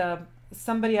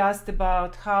somebody asked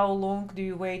about how long do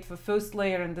you wait for first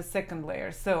layer and the second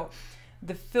layer. So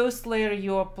the first layer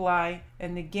you apply,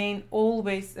 and again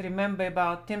always remember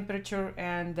about temperature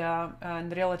and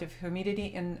relative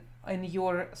humidity in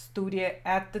your studio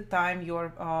at the time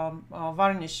you're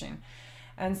varnishing,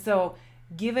 and so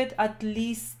give it at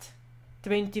least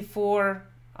 24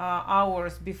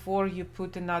 hours before you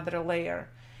put another layer.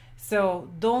 So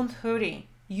don't hurry.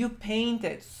 You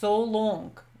painted so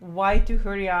long, why to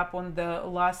hurry up on the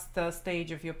last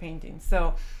stage of your painting?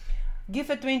 So give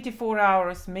it 24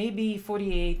 hours, maybe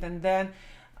 48, and then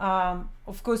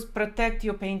of course protect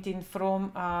your painting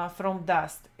from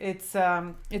dust.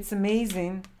 It's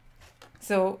amazing.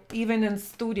 So even in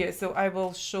studio, so I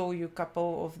will show you a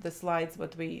couple of the slides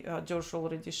what we George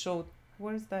already showed.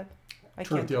 Where is that?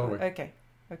 Turn it the other way.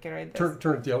 Okay, right there.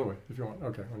 Turn it the other way if you want.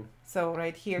 Okay. So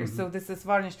right here, so this is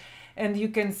varnish, and you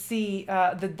can see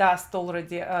the dust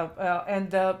already,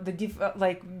 and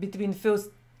like between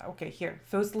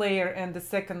first layer and the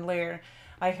second layer,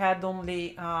 I had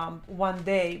only 1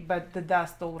 day, but the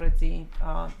dust already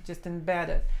just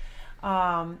embedded.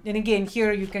 And again,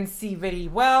 here you can see very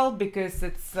well because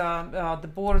it's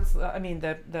the boards, I mean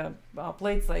the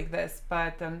plates like this,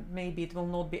 but maybe it will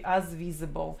not be as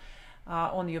visible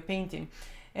on your painting.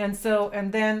 And so,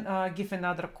 and then give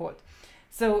another coat.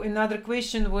 So another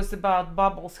question was about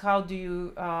bubbles. How do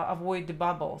you avoid the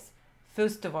bubbles?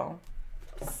 First of all,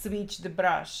 switch the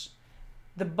brush.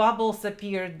 The bubbles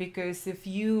appeared because if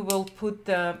you will put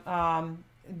the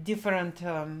different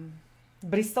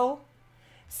bristle,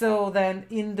 so then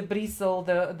in the bristle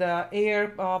the air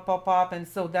pop up, and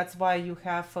so that's why you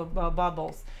have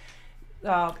bubbles.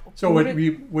 So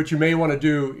what you may want to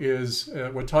do is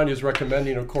what Tanya's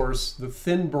recommending, of course, the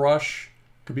thin brush,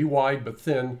 could be wide but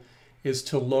thin, is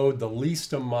to load the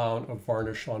least amount of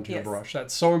varnish onto your brush.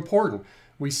 That's so important.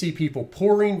 We see people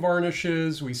pouring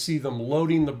varnishes, we see them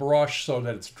loading the brush so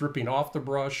that it's dripping off the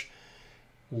brush.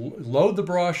 Load the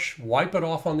brush, wipe it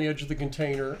off on the edge of the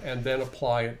container, and then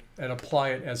apply it, and apply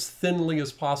it as thinly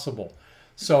as possible.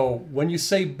 So when you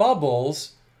say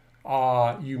bubbles,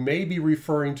 you may be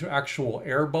referring to actual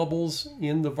air bubbles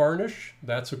in the varnish.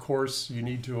 That's, of course, you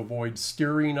need to avoid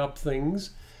stirring up things.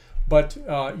 But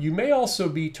you may also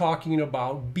be talking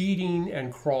about beading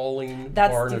and crawling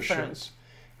varnishes. Different.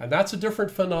 And that's a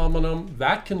different phenomenon.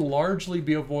 That can largely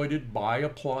be avoided by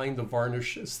applying the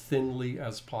varnish as thinly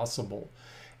as possible.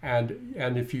 And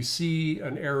if you see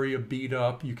an area beat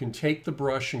up, you can take the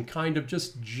brush and kind of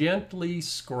just gently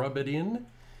scrub it in.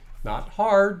 Not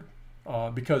hard,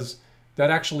 because that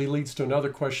actually leads to another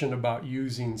question about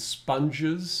using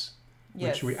sponges,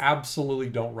 which we absolutely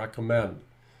don't recommend.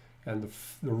 And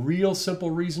the real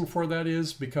simple reason for that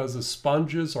is because the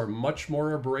sponges are much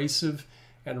more abrasive.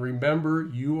 And remember,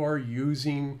 you are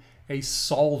using a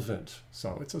solvent.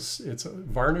 So it's a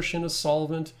varnish in a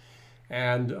solvent,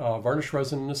 and varnish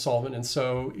resin in a solvent. And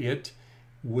so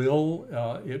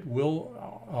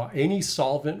any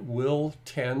solvent will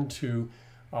tend to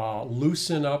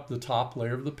loosen up the top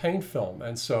layer of the paint film.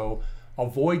 And so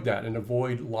avoid that and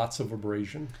avoid lots of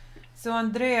abrasion. So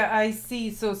Andrea, I see,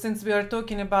 so since we are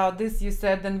talking about this, you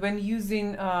said that when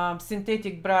using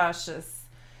synthetic brushes,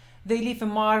 they leave a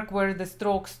mark where the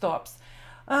stroke stops.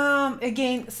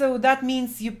 Again, so that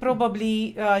means you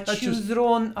probably choose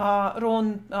wrong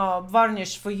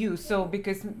varnish for you. So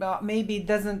because maybe it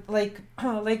doesn't, like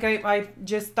I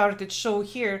just started show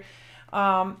here,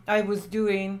 I was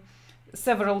doing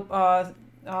several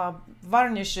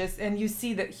varnishes, and you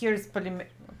see that here's polymeric.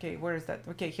 Okay, where is that?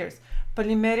 Okay, here's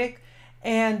polymeric,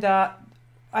 and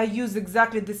I use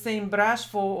exactly the same brush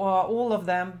for all of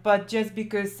them, but just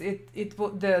because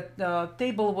the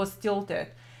table was tilted,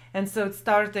 and so it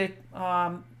started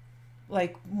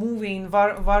like moving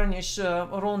varnish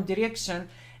wrong direction.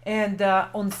 And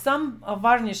on some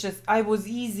varnishes, I was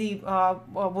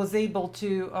able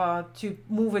to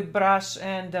move it brush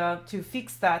and to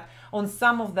fix that. On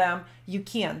some of them, you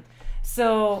can't.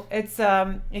 So it's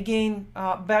again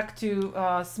back to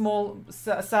small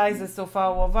sizes of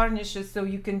our varnishes, so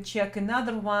you can check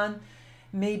another one,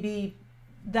 maybe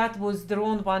that was the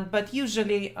wrong one, but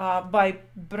usually by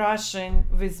brushing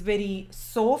with very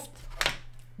soft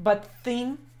but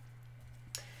thin,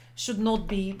 should not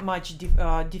be much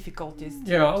difficulties to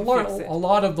fix it. A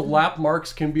lot of the lap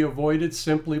marks can be avoided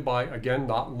simply by, again,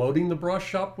 not loading the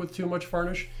brush up with too much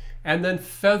varnish, and then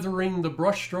feathering the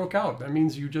brush stroke out. That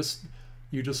means you just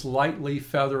lightly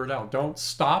feather it out. Don't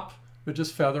stop, but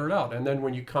just feather it out. And then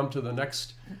when you come to the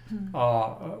next,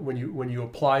 when you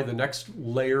apply the next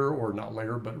layer, or not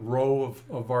layer, but row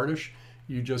of varnish,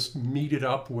 you just meet it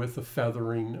up with a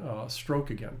feathering stroke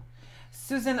again.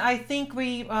 Susan, I think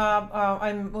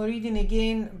I'm reading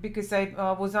again because I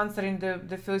was answering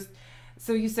the first.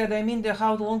 So you said,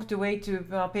 how long to wait to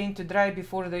paint to dry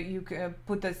before you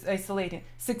put this isolating?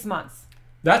 6 months.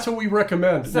 That's what we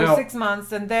recommend. So now, 6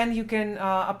 months, and then you can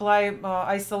apply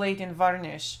isolating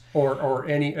varnish. Or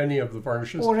any of the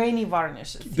varnishes. Or any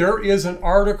varnishes. There is an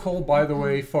article, by the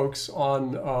way, folks,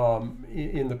 on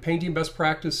in the Painting Best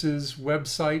Practices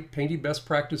website,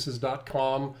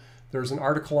 paintingbestpractices.com. There's an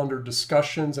article under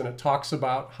discussions, and it talks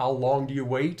about how long do you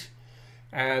wait.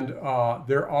 And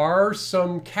there are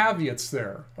some caveats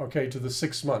there, okay, to the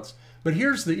 6 months. But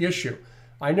here's the issue.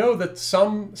 I know that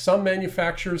some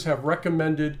manufacturers have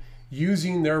recommended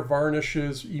using their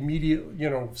varnishes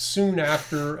soon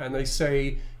after, and they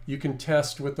say you can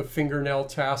test with the fingernail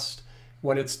test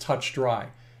when it's touch dry.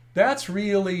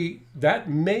 That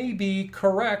may be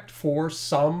correct for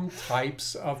some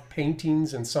types of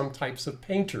paintings and some types of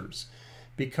painters,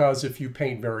 because if you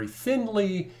paint very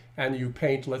thinly and you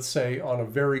paint, let's say, on a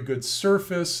very good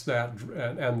surface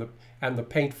and the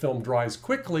paint film dries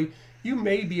quickly, you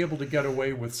may be able to get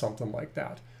away with something like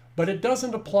that. But it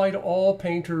doesn't apply to all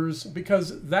painters,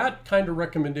 because that kind of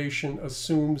recommendation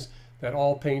assumes that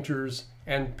all painters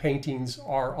and paintings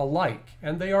are alike,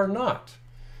 and they are not.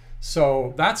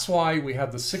 So that's why we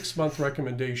have the 6-month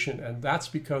recommendation, and that's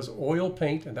because oil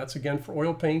paint, and that's again for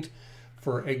oil paint,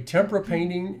 for a tempera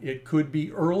painting, it could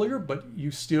be earlier, but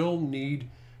you still need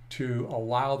to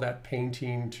allow that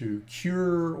painting to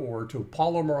cure or to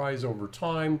polymerize over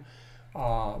time,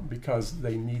 because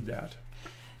they need that.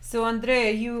 So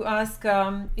Andrea, you ask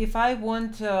if I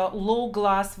want low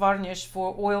glass varnish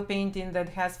for oil painting that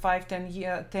has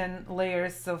 10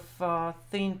 layers of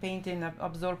thin painting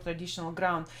absorb traditional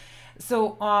ground.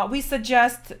 So we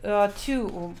suggest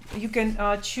 2. You can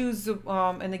choose,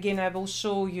 and again I will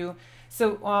show you.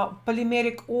 So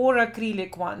polymeric or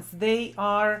acrylic ones, they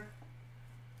are,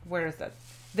 where is that?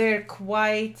 They're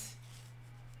quite,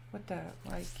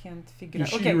 I can't figure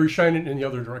out. Okay. You reshine it in the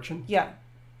other direction? Yeah.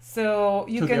 So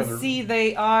you can see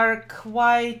they are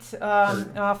quite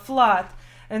flat.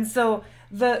 And so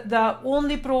the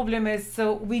only problem is,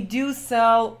 so we do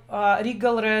sell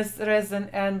Regal resin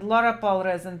and Larapal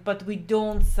resin, but we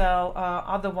don't sell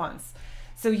other ones.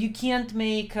 So you can't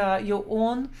make your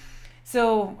own.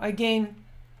 So again,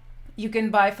 you can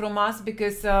buy from us,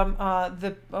 because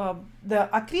the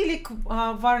acrylic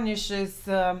varnishes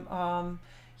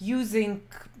using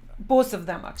both of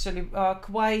them actually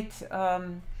quite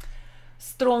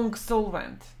strong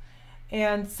solvent,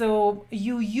 and so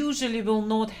you usually will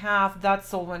not have that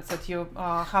solvents at your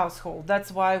household.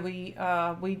 That's why we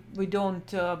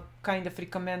don't kind of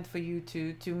recommend for you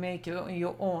to make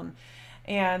your own.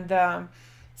 And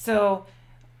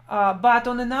but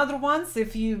on another ones,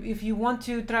 if you want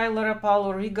to try Larapal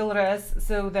or Regal Res,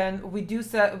 so then we do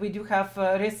have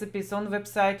recipes on the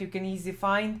website you can easily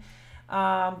find.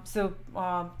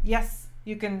 Yes,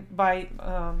 you can buy,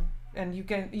 and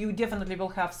you definitely will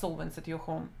have solvents at your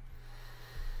home.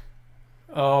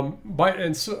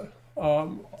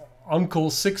 Uncle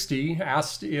 60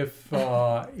 asked if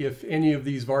any of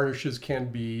these varnishes can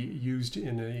be used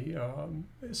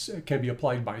can be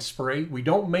applied by spray. We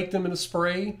don't make them in a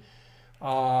spray.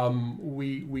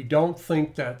 We don't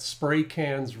think that spray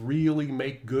cans really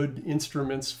make good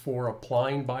instruments for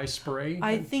applying by spray.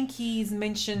 I think he's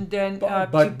mentioned then.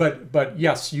 But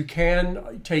yes, you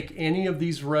can take any of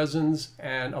these resins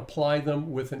and apply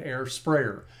them with an air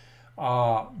sprayer.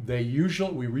 We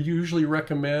usually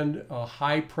recommend a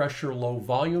high pressure, low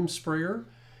volume sprayer,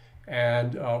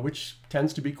 and which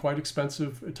tends to be quite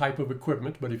expensive type of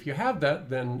equipment. But if you have that,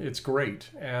 then it's great.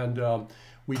 And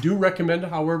we do recommend,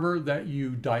 however, that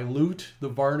you dilute the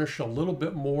varnish a little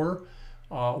bit more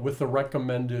with the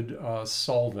recommended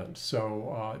solvent.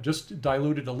 So just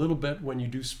dilute it a little bit when you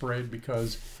do spray it,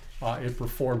 because it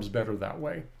performs better that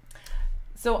way.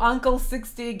 So Uncle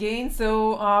 60 again,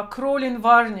 so crawling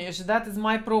varnish, that is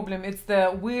my problem. It's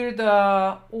the weird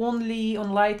only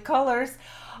on light colors.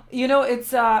 You know,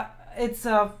 it's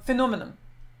a phenomenon.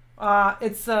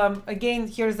 It's again,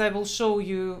 here's, I will show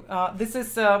you. This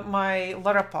is my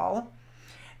Larapal,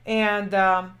 and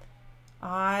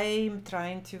I'm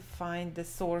trying to find the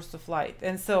source of light.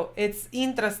 And so it's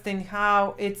interesting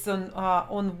how it's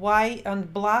on white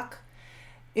and black.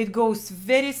 It goes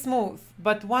very smooth,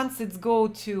 but once it's go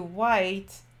to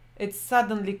white, it's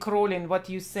suddenly crawling, what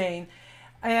you're saying.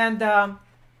 And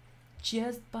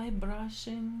just by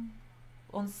brushing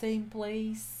on same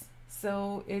place,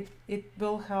 so it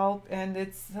will help. And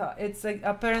it's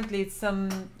apparently it's some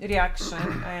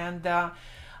reaction. And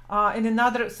in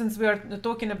another, since we are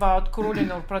talking about crawling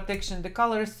or protection the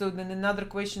colors, so then another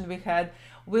question we had: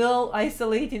 will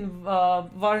isolating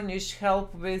varnish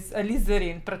help with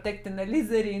alizarin, protecting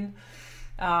alizarin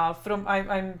from?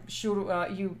 I'm sure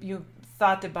you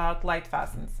thought about light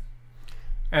fastens.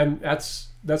 And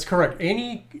that's correct.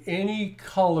 Any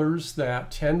colors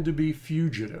that tend to be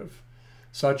fugitive,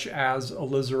 such as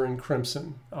alizarin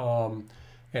crimson,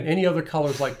 and any other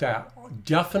colors like that,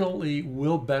 definitely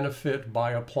will benefit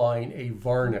by applying a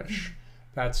varnish.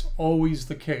 That's always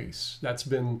the case. That's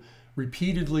been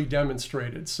repeatedly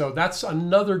demonstrated. So that's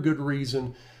another good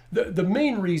reason. The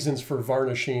main reasons for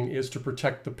varnishing is to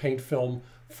protect the paint film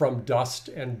from dust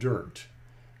and dirt.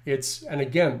 And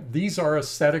again, these are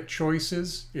aesthetic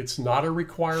choices. It's not a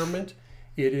requirement.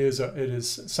 It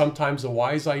is sometimes a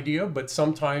wise idea, but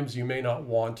sometimes you may not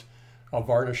want a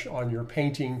varnish on your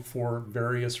painting for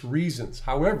various reasons.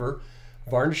 However,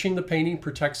 Varnishing the painting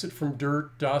protects it from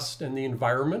dirt, dust, and the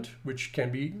environment, which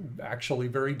can be actually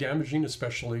very damaging,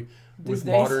 especially with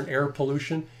modern air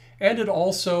pollution. And it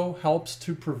also helps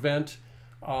to prevent,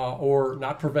 or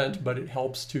not prevent, but it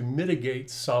helps to mitigate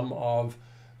some of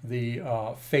the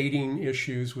fading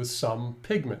issues with some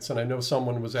pigments. And I know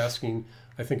someone was asking,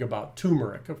 I think, about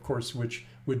turmeric, of course, which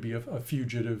would be a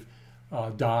fugitive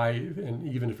dye, and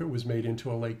even if it was made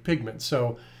into a lake pigment.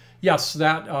 So yes,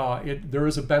 that there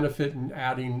is a benefit in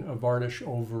adding a varnish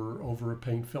over a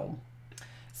paint film.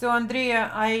 So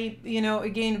Andrea,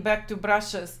 again, back to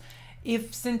brushes.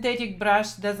 If synthetic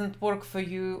brush doesn't work for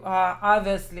you,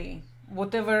 obviously,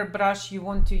 whatever brush you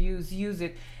want to use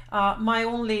it. My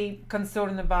only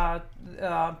concern about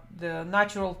the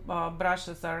natural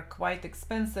brushes are quite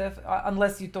expensive,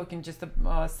 unless you're talking just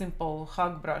simple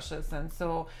hug brushes. And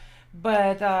so,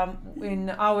 but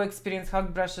in our experience,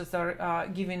 hug brushes are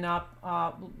giving up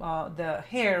the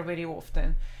hair very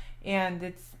often.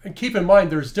 And keep in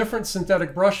mind, there's different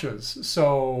synthetic brushes.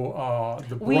 So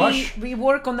the brush we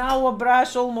work on our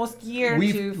brush almost year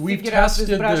to figure out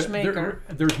this brush maker.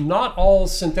 There's not all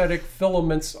synthetic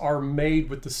filaments are made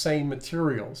with the same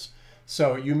materials.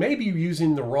 So you may be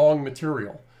using the wrong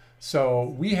material.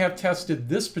 So we have tested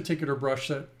this particular brush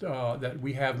that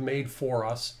we have made for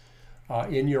us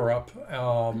in Europe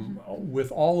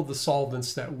with all of the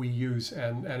solvents that we use,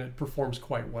 and it performs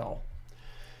quite well.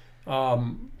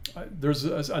 There's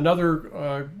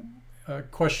another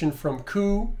question from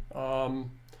Ku.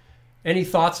 Any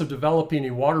thoughts of developing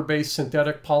a water-based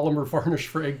synthetic polymer varnish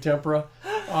for egg tempera?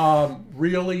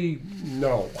 Really,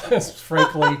 no.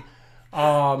 Frankly,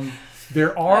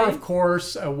 there are, of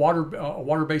course,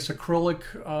 water-based acrylic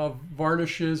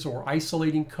varnishes or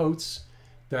isolating coats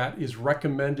that is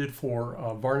recommended for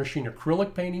varnishing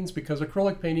acrylic paintings, because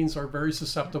acrylic paintings are very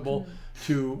susceptible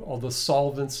to all the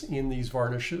solvents in these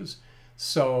varnishes.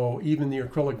 So even the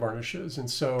acrylic varnishes, and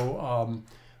so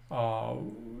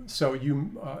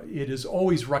it is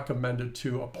always recommended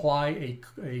to apply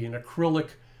an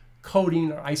acrylic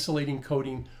coating, or isolating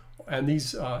coating, and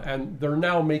these and they're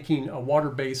now making a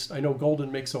water-based. I know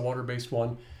Golden makes a water-based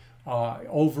one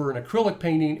over an acrylic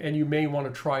painting, and you may want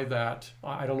to try that.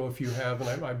 I don't know if you have,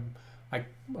 and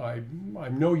I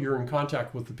know you're in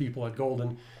contact with the people at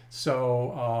Golden,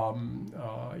 so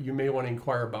you may want to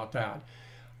inquire about that.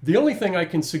 The only thing I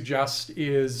can suggest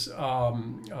is we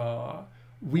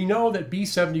know that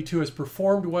B72 has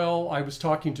performed well. I was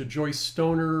talking to Joyce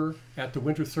Stoner at the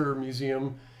Winterthur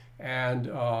Museum,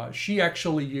 and she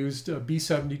actually used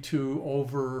B72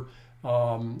 over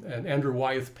an Andrew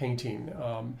Wyeth painting.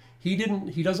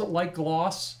 He doesn't like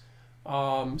gloss,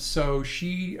 so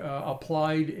she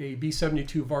applied a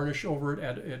B72 varnish over it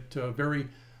at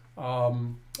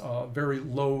very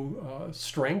low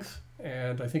strength,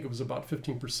 and I think it was about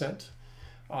 15%,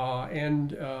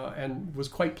 and was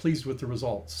quite pleased with the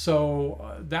results.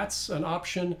 So that's an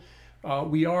option.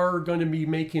 We are going to be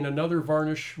making another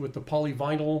varnish with the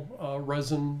polyvinyl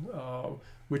resin,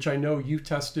 which I know you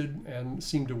tested and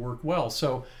seemed to work well.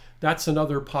 So that's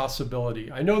another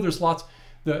possibility. I know there's lots.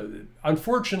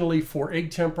 Unfortunately for egg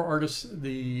tempera artists,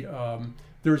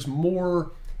 there's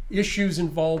more issues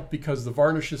involved because the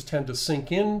varnishes tend to sink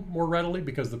in more readily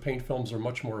because the paint films are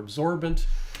much more absorbent.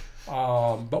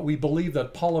 But we believe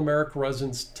that polymeric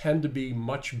resins tend to be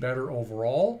much better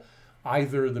overall,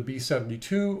 either the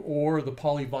B72 or the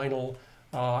polyvinyl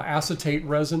acetate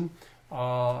resin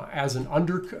as an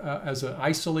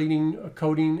isolating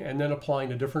coating, and then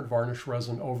applying a different varnish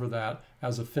resin over that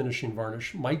as a finishing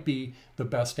varnish might be the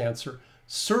best answer.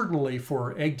 Certainly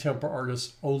for egg tempera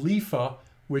artists, Olifa,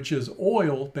 which is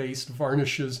oil-based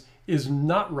varnishes, is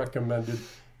not recommended,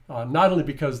 not only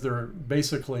because they're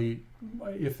basically,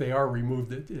 if they are removed,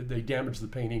 they damage the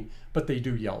painting, but they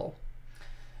do yellow.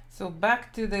 So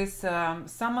back to this,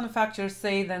 some manufacturers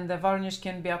say then the varnish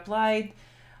can be applied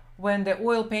when the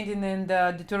oil painting and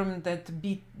determined that to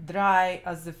be dry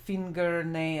as a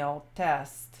fingernail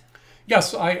test.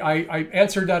 Yes, I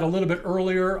answered that a little bit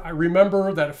earlier. I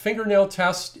remember that a fingernail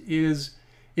test is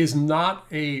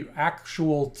not an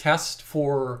actual test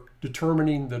for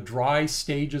determining the dry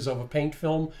stages of a paint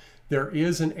film. There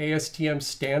is an ASTM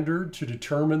standard to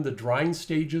determine the drying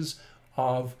stages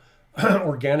of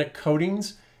organic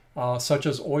coatings, such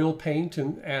as oil paint,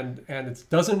 and it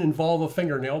doesn't involve a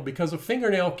fingernail, because a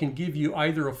fingernail can give you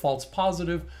either a false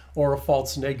positive or a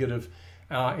false negative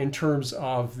in terms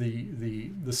of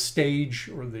the stage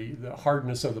or the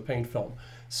hardness of the paint film.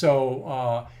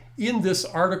 So in this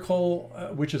article,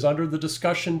 which is under the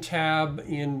discussion tab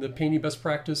in the Painting Best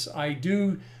Practice, I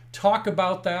do talk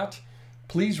about that.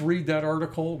 Please read that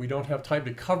article. We don't have time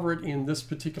to cover it in this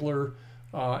particular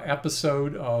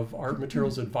episode of Art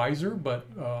Materials Advisor,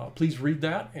 but please read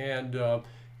that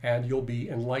and you'll be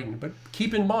enlightened. But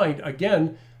keep in mind,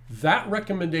 again, that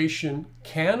recommendation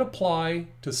can apply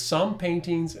to some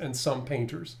paintings and some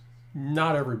painters,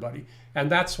 not everybody. And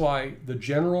that's why the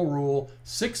general rule,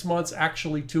 6 months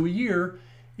actually to a year,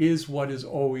 is what is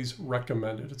always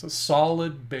recommended. It's a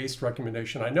solid based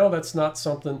recommendation. I know that's not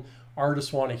something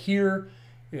artists want to hear,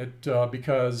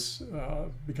 because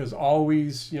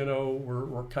always,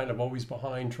 we're kind of always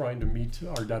behind trying to meet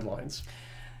our deadlines.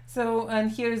 So,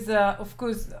 and here's, of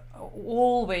course,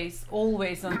 always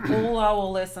on all our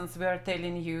lessons, we are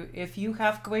telling you, if you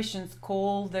have questions,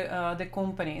 call the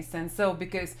companies. And so,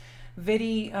 because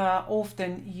very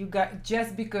often you got,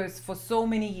 just because for so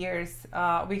many years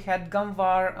we had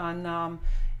Dammar on,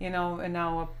 in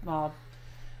our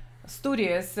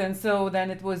studios, and so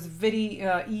then it was very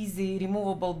easy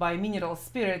removable by mineral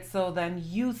spirit. So then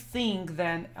you think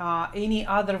then any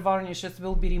other varnishes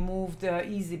will be removed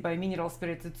easy by mineral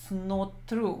spirits. It's not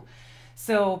true.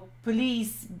 So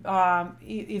please,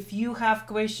 if you have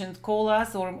questions, call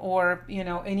us or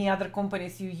any other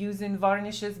companies you use in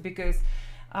varnishes, because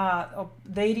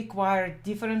they require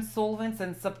different solvents,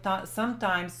 and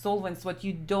sometimes solvents what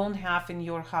you don't have in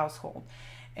your household.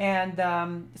 And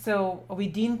so we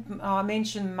didn't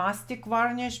mention mastic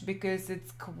varnish because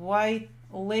it's quite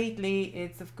lately,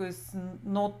 it's of course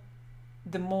not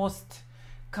the most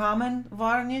common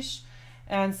varnish.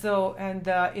 And so,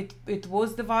 it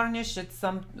was the varnish at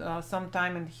some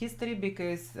time in history,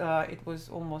 because it was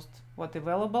almost what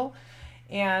available.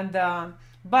 And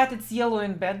but it's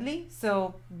yellowing badly,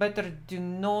 so better do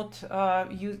not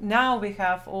use. Now we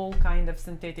have all kind of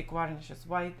synthetic varnishes.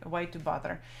 Why to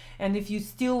bother? And if you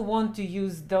still want to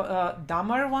use the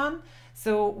Dammar one,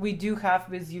 so we do have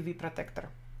with UV protector.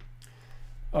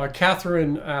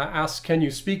 Catherine asks, can you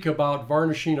speak about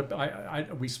varnishing?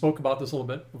 We spoke about this a little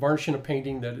bit. Varnishing a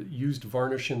painting that used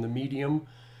varnish in the medium,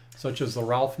 such as the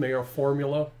Ralph Mayer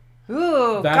formula.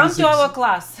 Ooh, come to our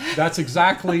class. That's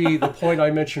exactly the point I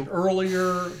mentioned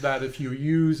earlier, that if you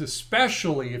use,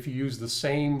 especially if you use the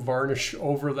same varnish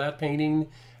over that painting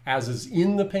as is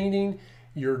in the painting,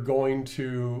 you're going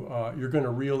to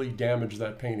really damage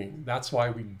that painting. That's why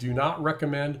we do not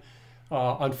recommend.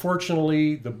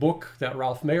 Unfortunately, the book that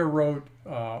Ralph Mayer wrote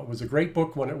was a great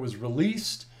book when it was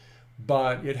released,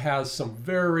 but it has some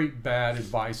very bad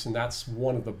advice, and that's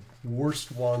one of the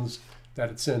worst ones that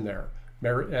it's in there.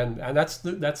 And that's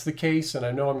the case, and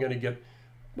I know I'm going to get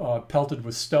pelted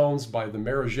with stones by the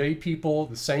Meriget people.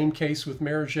 The same case with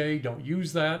Meriget. Don't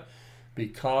use that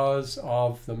because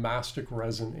of the mastic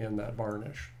resin in that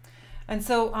varnish. And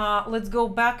so let's go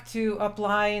back to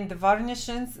applying the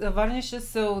varnishes.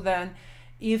 So then,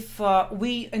 if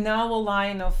we in our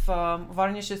line of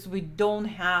varnishes, we don't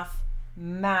have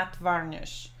matte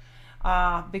varnish.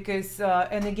 Because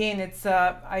and again, it's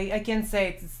I can't say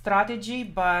it's a strategy,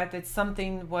 but it's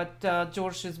something what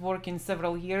George is working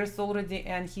several years already,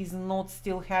 and he's not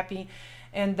still happy.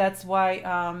 And that's why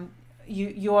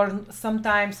you are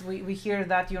sometimes we hear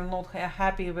that you're not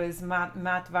happy with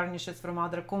matte varnishes from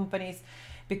other companies,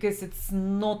 because it's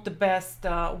not the best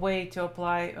way to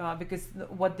apply, because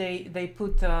what they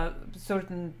put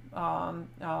certain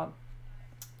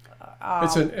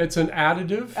it's an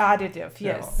additive. Additive,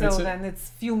 yes. Yeah, so then it's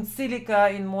fumed silica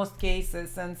in most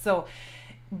cases, and so.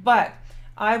 But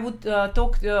I would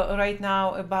talk right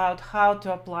now about how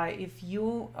to apply. If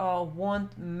you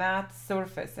want matte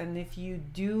surface, and if you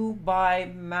do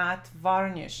buy matte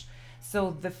varnish,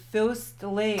 so the first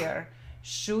layer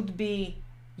should be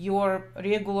your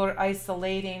regular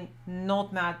isolating,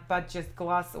 not matte, but just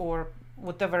glass or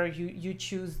whatever you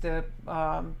choose the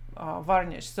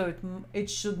varnish. So it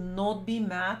should not be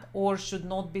matte or should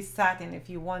not be satin if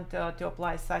you want to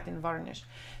apply satin varnish.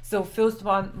 So first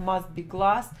one must be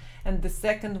glass, and the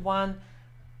second one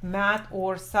matte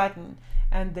or satin.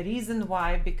 And the reason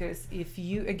why, because if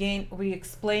you, again, we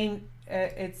explain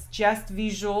it's just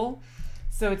visual,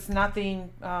 so it's nothing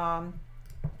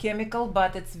chemical,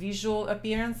 but it's visual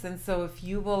appearance. And so if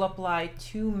you will apply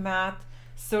two matte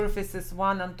surfaces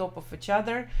one on top of each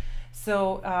other,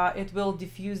 so it will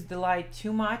diffuse the light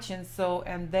too much,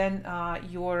 and then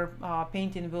your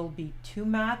painting will be too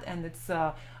matte, and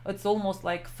it's almost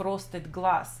like frosted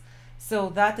glass. So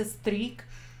that is trick.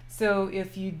 So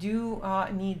if you do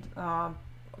need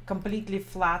completely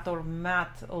flat or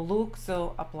matte look,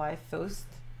 so apply first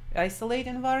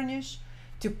isolating varnish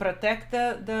to protect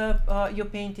your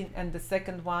painting, and the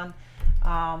second one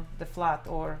the flat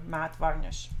or matte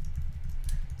varnish.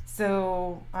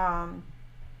 So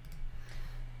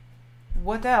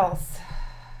what else?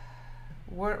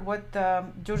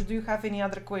 George, do you have any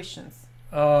other questions?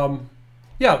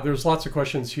 Yeah, there's lots of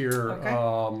questions here.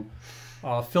 Okay.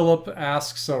 Philip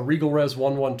asks, Regal Res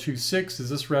 1126, is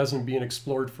this resin being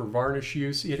explored for varnish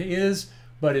use? It is,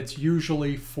 but it's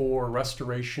usually for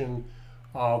restoration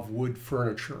of wood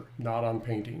furniture, not on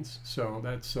paintings. So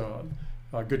that's a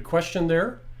good question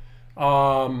there.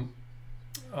 Are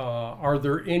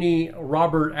there any,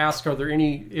 Robert asks, are there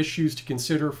any issues to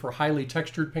consider for highly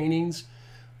textured paintings?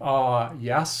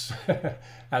 Yes,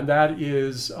 and that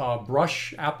is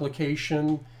brush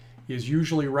application is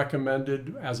usually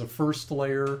recommended as a first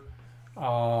layer.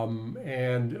 And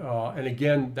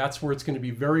again, that's where it's going to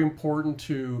be very important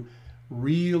to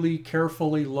really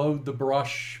carefully load the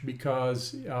brush,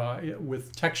 because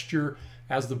with texture,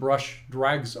 as the brush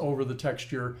drags over the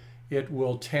texture, it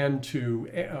will tend to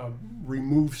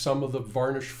remove some of the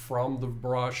varnish from the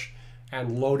brush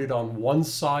and load it on one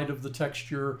side of the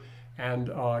texture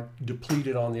and deplete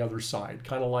it on the other side,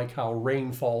 kind of like how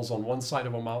rain falls on one side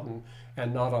of a mountain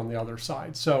and not on the other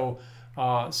side. So,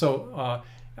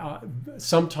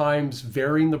 sometimes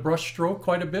varying the brush stroke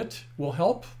quite a bit will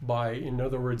help by, in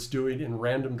other words, doing it in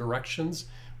random directions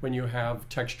when you have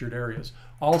textured areas.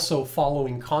 Also,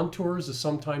 following contours is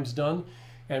sometimes done.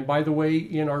 And by the way,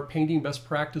 in our Painting Best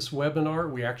Practice webinar,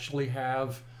 we actually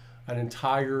have an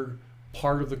entire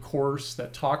part of the course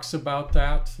that talks about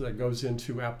that goes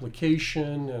into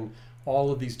application and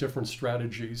all of these different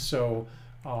strategies. So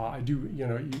I do,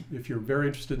 if you're very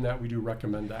interested in that, we do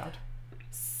recommend that.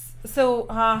 So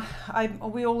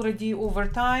we already over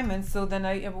time, and so then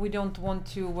we don't want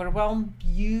to overwhelm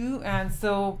you, and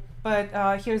so but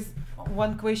here's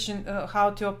one question: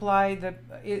 how to apply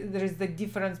there is the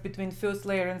difference between first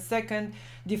layer and second,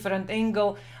 different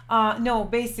angle? No,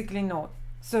 basically not.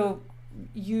 So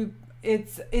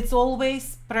it's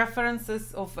always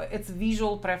preferences of it's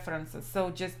visual preferences. So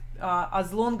just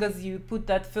as long as you put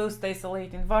that first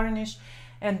isolating varnish,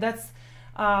 and that's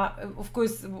of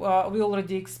course we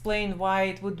already explained why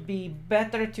it would be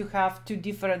better to have two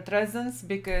different resins,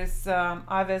 because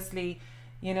obviously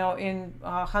in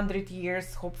 100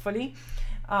 years hopefully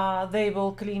they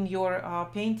will clean your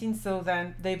painting, so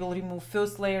then they will remove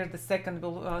first layer, the second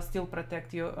will still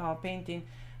protect your painting.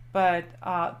 But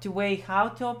to weigh how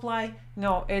to apply,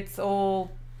 no, it's how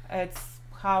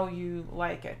you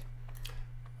like it.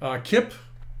 Kip,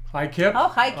 hi Kip. Oh,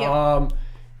 hi Kip.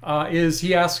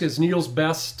 He asks, is Neil's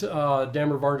Best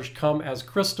Dammar varnish come as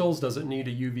crystals? Does it need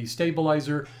a UV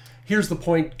stabilizer? Here's the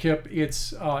point, Kip.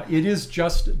 It is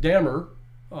just Dammar,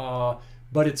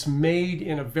 but it's made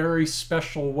in a very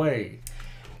special way.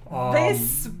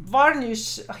 This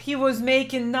varnish he was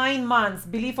making 9 months,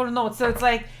 believe or not. So it's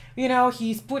like, he does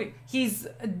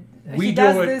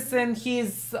this in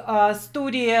his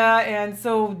studio, and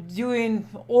so doing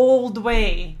all the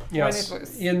way. Yes,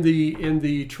 in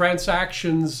the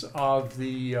transactions of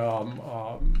the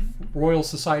Royal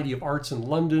Society of Arts in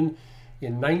London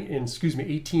in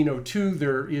 1802,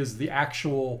 there is the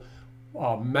actual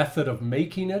method of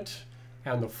making it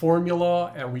and the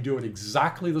formula, and we do it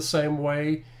exactly the same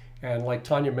way. And like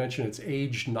Tanya mentioned, it's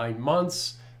aged 9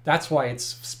 months. That's why it's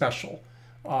special.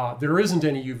 There isn't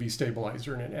any UV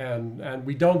stabilizer in it, and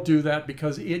we don't do that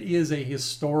because it is a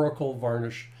historical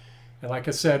varnish. And like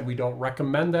I said, we don't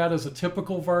recommend that as a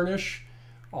typical varnish,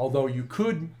 although you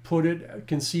could put it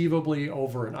conceivably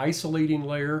over an isolating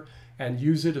layer and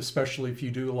use it, especially if you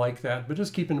do like that. But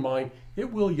just keep in mind,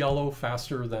 it will yellow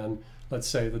faster than, let's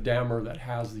say, the Dammar that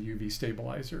has the UV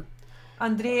stabilizer.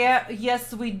 Andrea,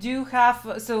 yes, we do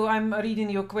have, so I'm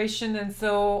reading your question, and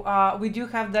so we do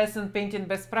have this in Painting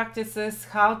Best Practices,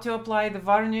 how to apply the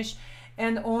varnish.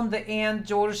 And on the end,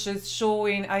 George is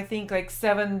showing, I think, like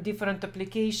 7 different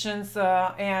applications,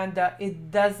 and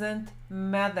it doesn't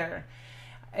matter.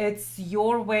 It's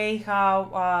your way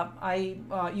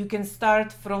how you can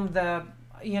start from the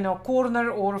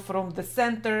corner or from the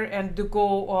center and to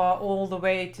go all the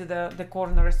way to the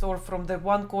corners, or from the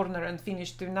one corner and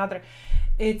finish to another.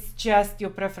 It's just your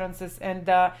preferences, and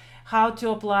how to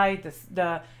apply this,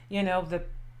 the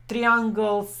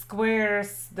triangles,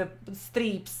 squares, the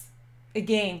strips.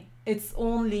 Again, it's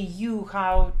only you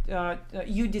how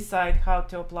you decide how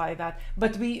to apply that.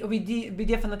 But we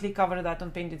definitely cover that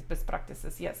on Painting Best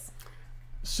Practices. Yes.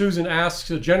 Susan asks,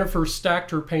 Jennifer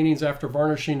stacked her paintings after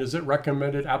varnishing. Is it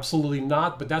recommended? Absolutely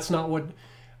not. But that's not what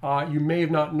you may have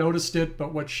not noticed it.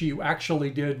 But what she actually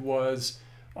did was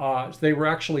they were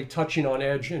actually touching on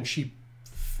edge, and she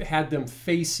had them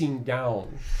facing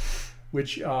down,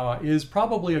 which is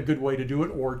probably a good way to do it,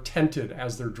 or tented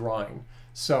as they're drying.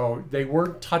 So they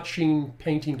weren't touching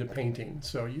painting to painting.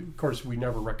 So of course, we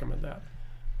never recommend that.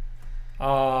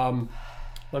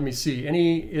 let me see.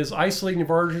 Is isolating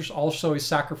varnish also a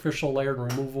sacrificial layer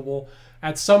and removable?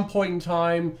 At some point in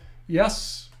time,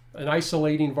 yes, an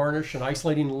isolating varnish, an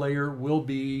isolating layer will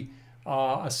be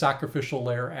a sacrificial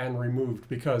layer and removed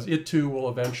because it too will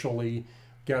eventually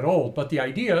get old. But the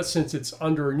idea, since it's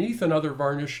underneath another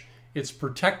varnish, it's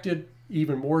protected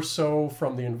even more so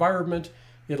from the environment.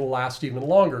 It'll last even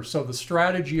longer. So the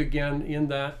strategy again in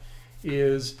that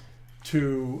is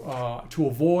to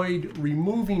avoid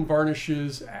removing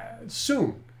varnishes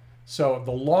soon. So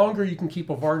the longer you can keep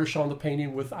a varnish on the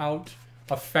painting without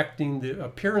affecting the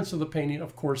appearance of the painting,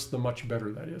 of course, the much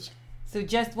better that is. So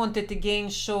just wanted to again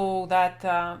show that,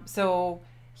 so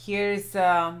here's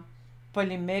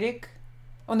polymeric,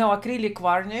 acrylic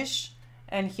varnish,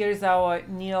 and here's our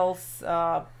Neil's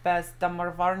best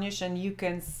Dammar varnish, and you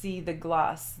can see the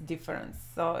glass difference.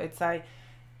 So it's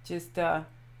just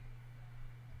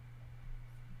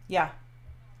yeah,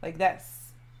 like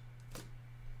this.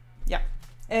 Yeah,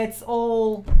 it's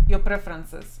all your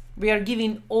preferences. We are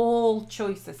giving all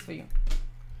choices for you.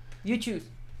 You choose.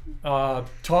 Todd,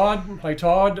 hi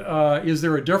Todd. Is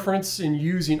there a difference in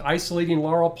using isolating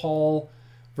Laurel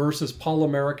versus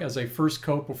polymeric as a first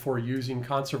coat before using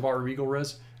Conservar Regal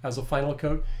Res as a final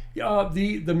coat?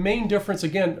 The main difference,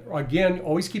 again,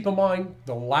 always keep in mind,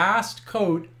 the last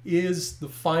coat is the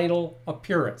final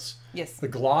appearance. Yes. How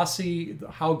glossy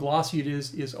it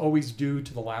is always due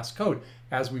to the last coat,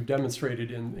 as we've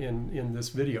demonstrated in this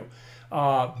video.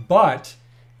 But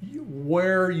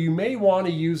where you may want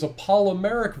to use a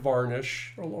polymeric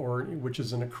varnish, or which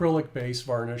is an acrylic-based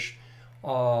varnish,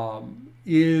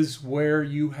 is where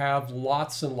you have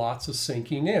lots and lots of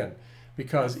sinking in,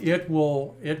 because it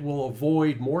will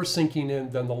avoid more sinking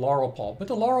in than the Laurel. But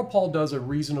the Laurel does a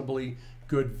reasonably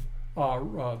good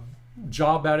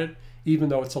job at it, even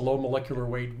though it's a low molecular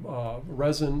weight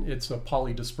resin. It's a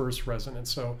polydispersed resin, and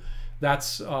so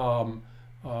that's one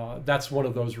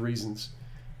of those reasons.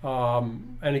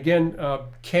 And again,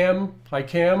 Cam, hi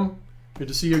Cam, good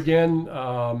to see you again.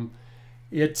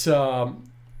 Is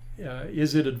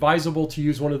it advisable to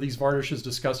use one of these varnishes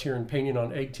discussed here in painting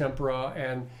on egg tempera?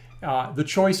 And the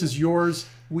choice is yours.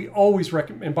 We always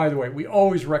recommend, and by the way, we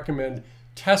always recommend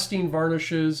testing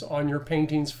varnishes on your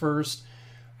paintings first.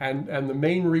 And the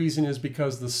main reason is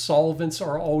because the solvents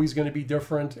are always going to be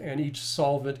different, and each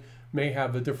solvent may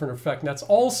have a different effect. And that's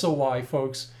also why,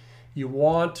 folks, you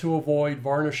want to avoid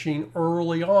varnishing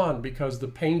early on, because the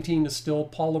painting is still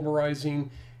polymerizing.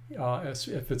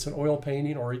 If it's an oil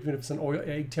painting, or even if it's an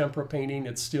egg tempera painting,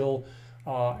 it's still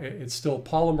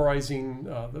polymerizing.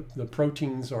 The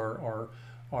proteins are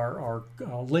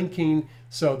linking.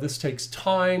 So this takes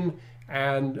time,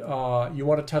 and you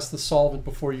want to test the solvent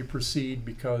before you proceed,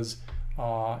 because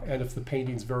and if the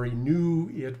painting's very new,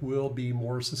 it will be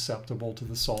more susceptible to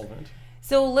the solvent.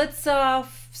 So let's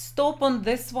stop on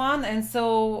this one. And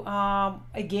so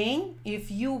again, if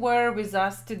you were with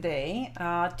us today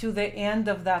to the end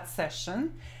of that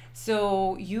session,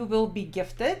 so you will be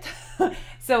gifted.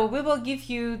 So we will give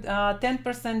you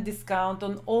 10% discount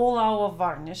on all our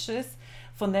varnishes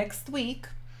for next week.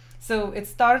 So it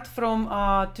starts from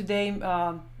today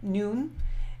noon,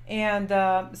 and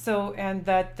the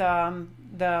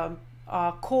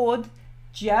code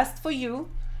just for you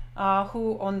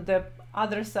who on the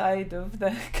other side of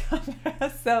the camera.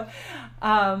 So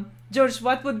George,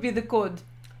 what would be the code?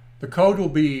 The code will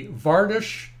be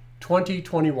Varnish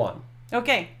 2021.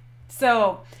 Okay,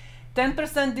 so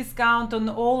 10% discount on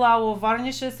all our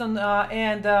varnishes and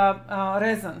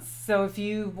resins. So if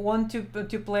you want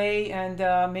to play and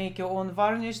make your own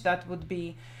varnish, that would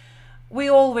be, we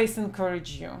always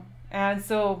encourage you. And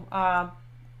so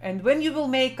and when you will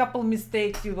make a couple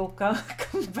mistakes, you will come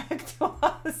back to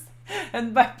us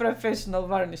and buy professional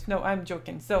varnish. No, I'm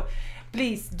joking. So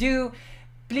please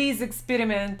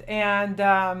experiment. And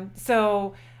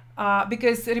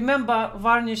because remember,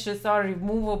 varnishes are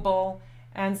removable,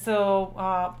 and so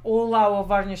all our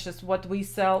varnishes, what we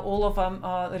sell, all of them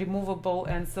are removable,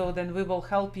 and so then we will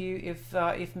help you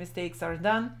if mistakes are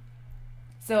done.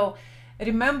 So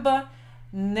remember,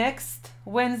 next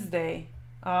Wednesday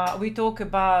we talk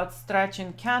about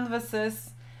stretching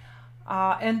canvases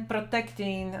and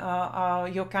protecting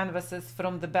your canvases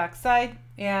from the back side.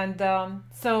 And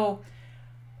so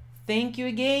thank you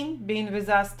again being with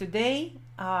us today.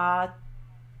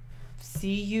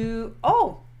 See you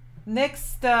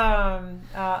next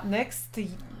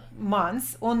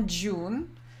month on June.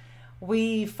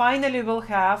 We finally will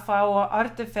have our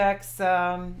Artifacts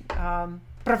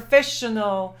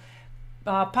professional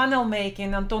panel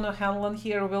making. Antonio Hanlon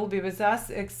here will be with us,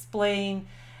 explain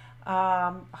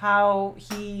how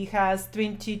he has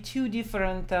 22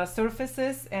 different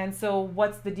surfaces, and so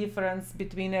what's the difference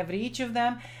between each of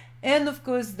them, and of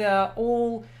course the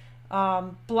all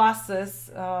pluses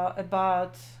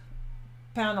about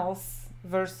panels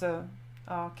versus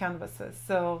canvases.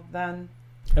 So then,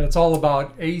 and it's all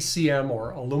about ACM,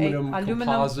 or aluminum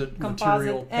composite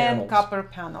material and panels, copper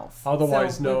panels,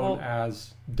 otherwise so known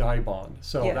as die bond.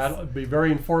 So yes, that'll be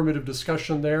very informative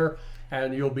discussion there,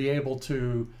 and you'll be able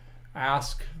to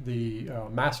ask the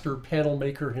master panel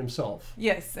maker himself.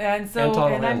 Yes, and so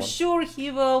Anton and I'm O'Hanlon. sure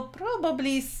he will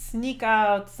probably sneak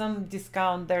out some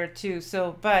discount there too.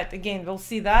 So, but again, we'll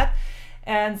see that.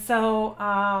 And so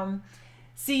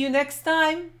see you next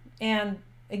time. And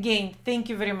again, thank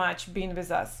you very much for being with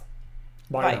us.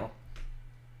 Bye Bye. now.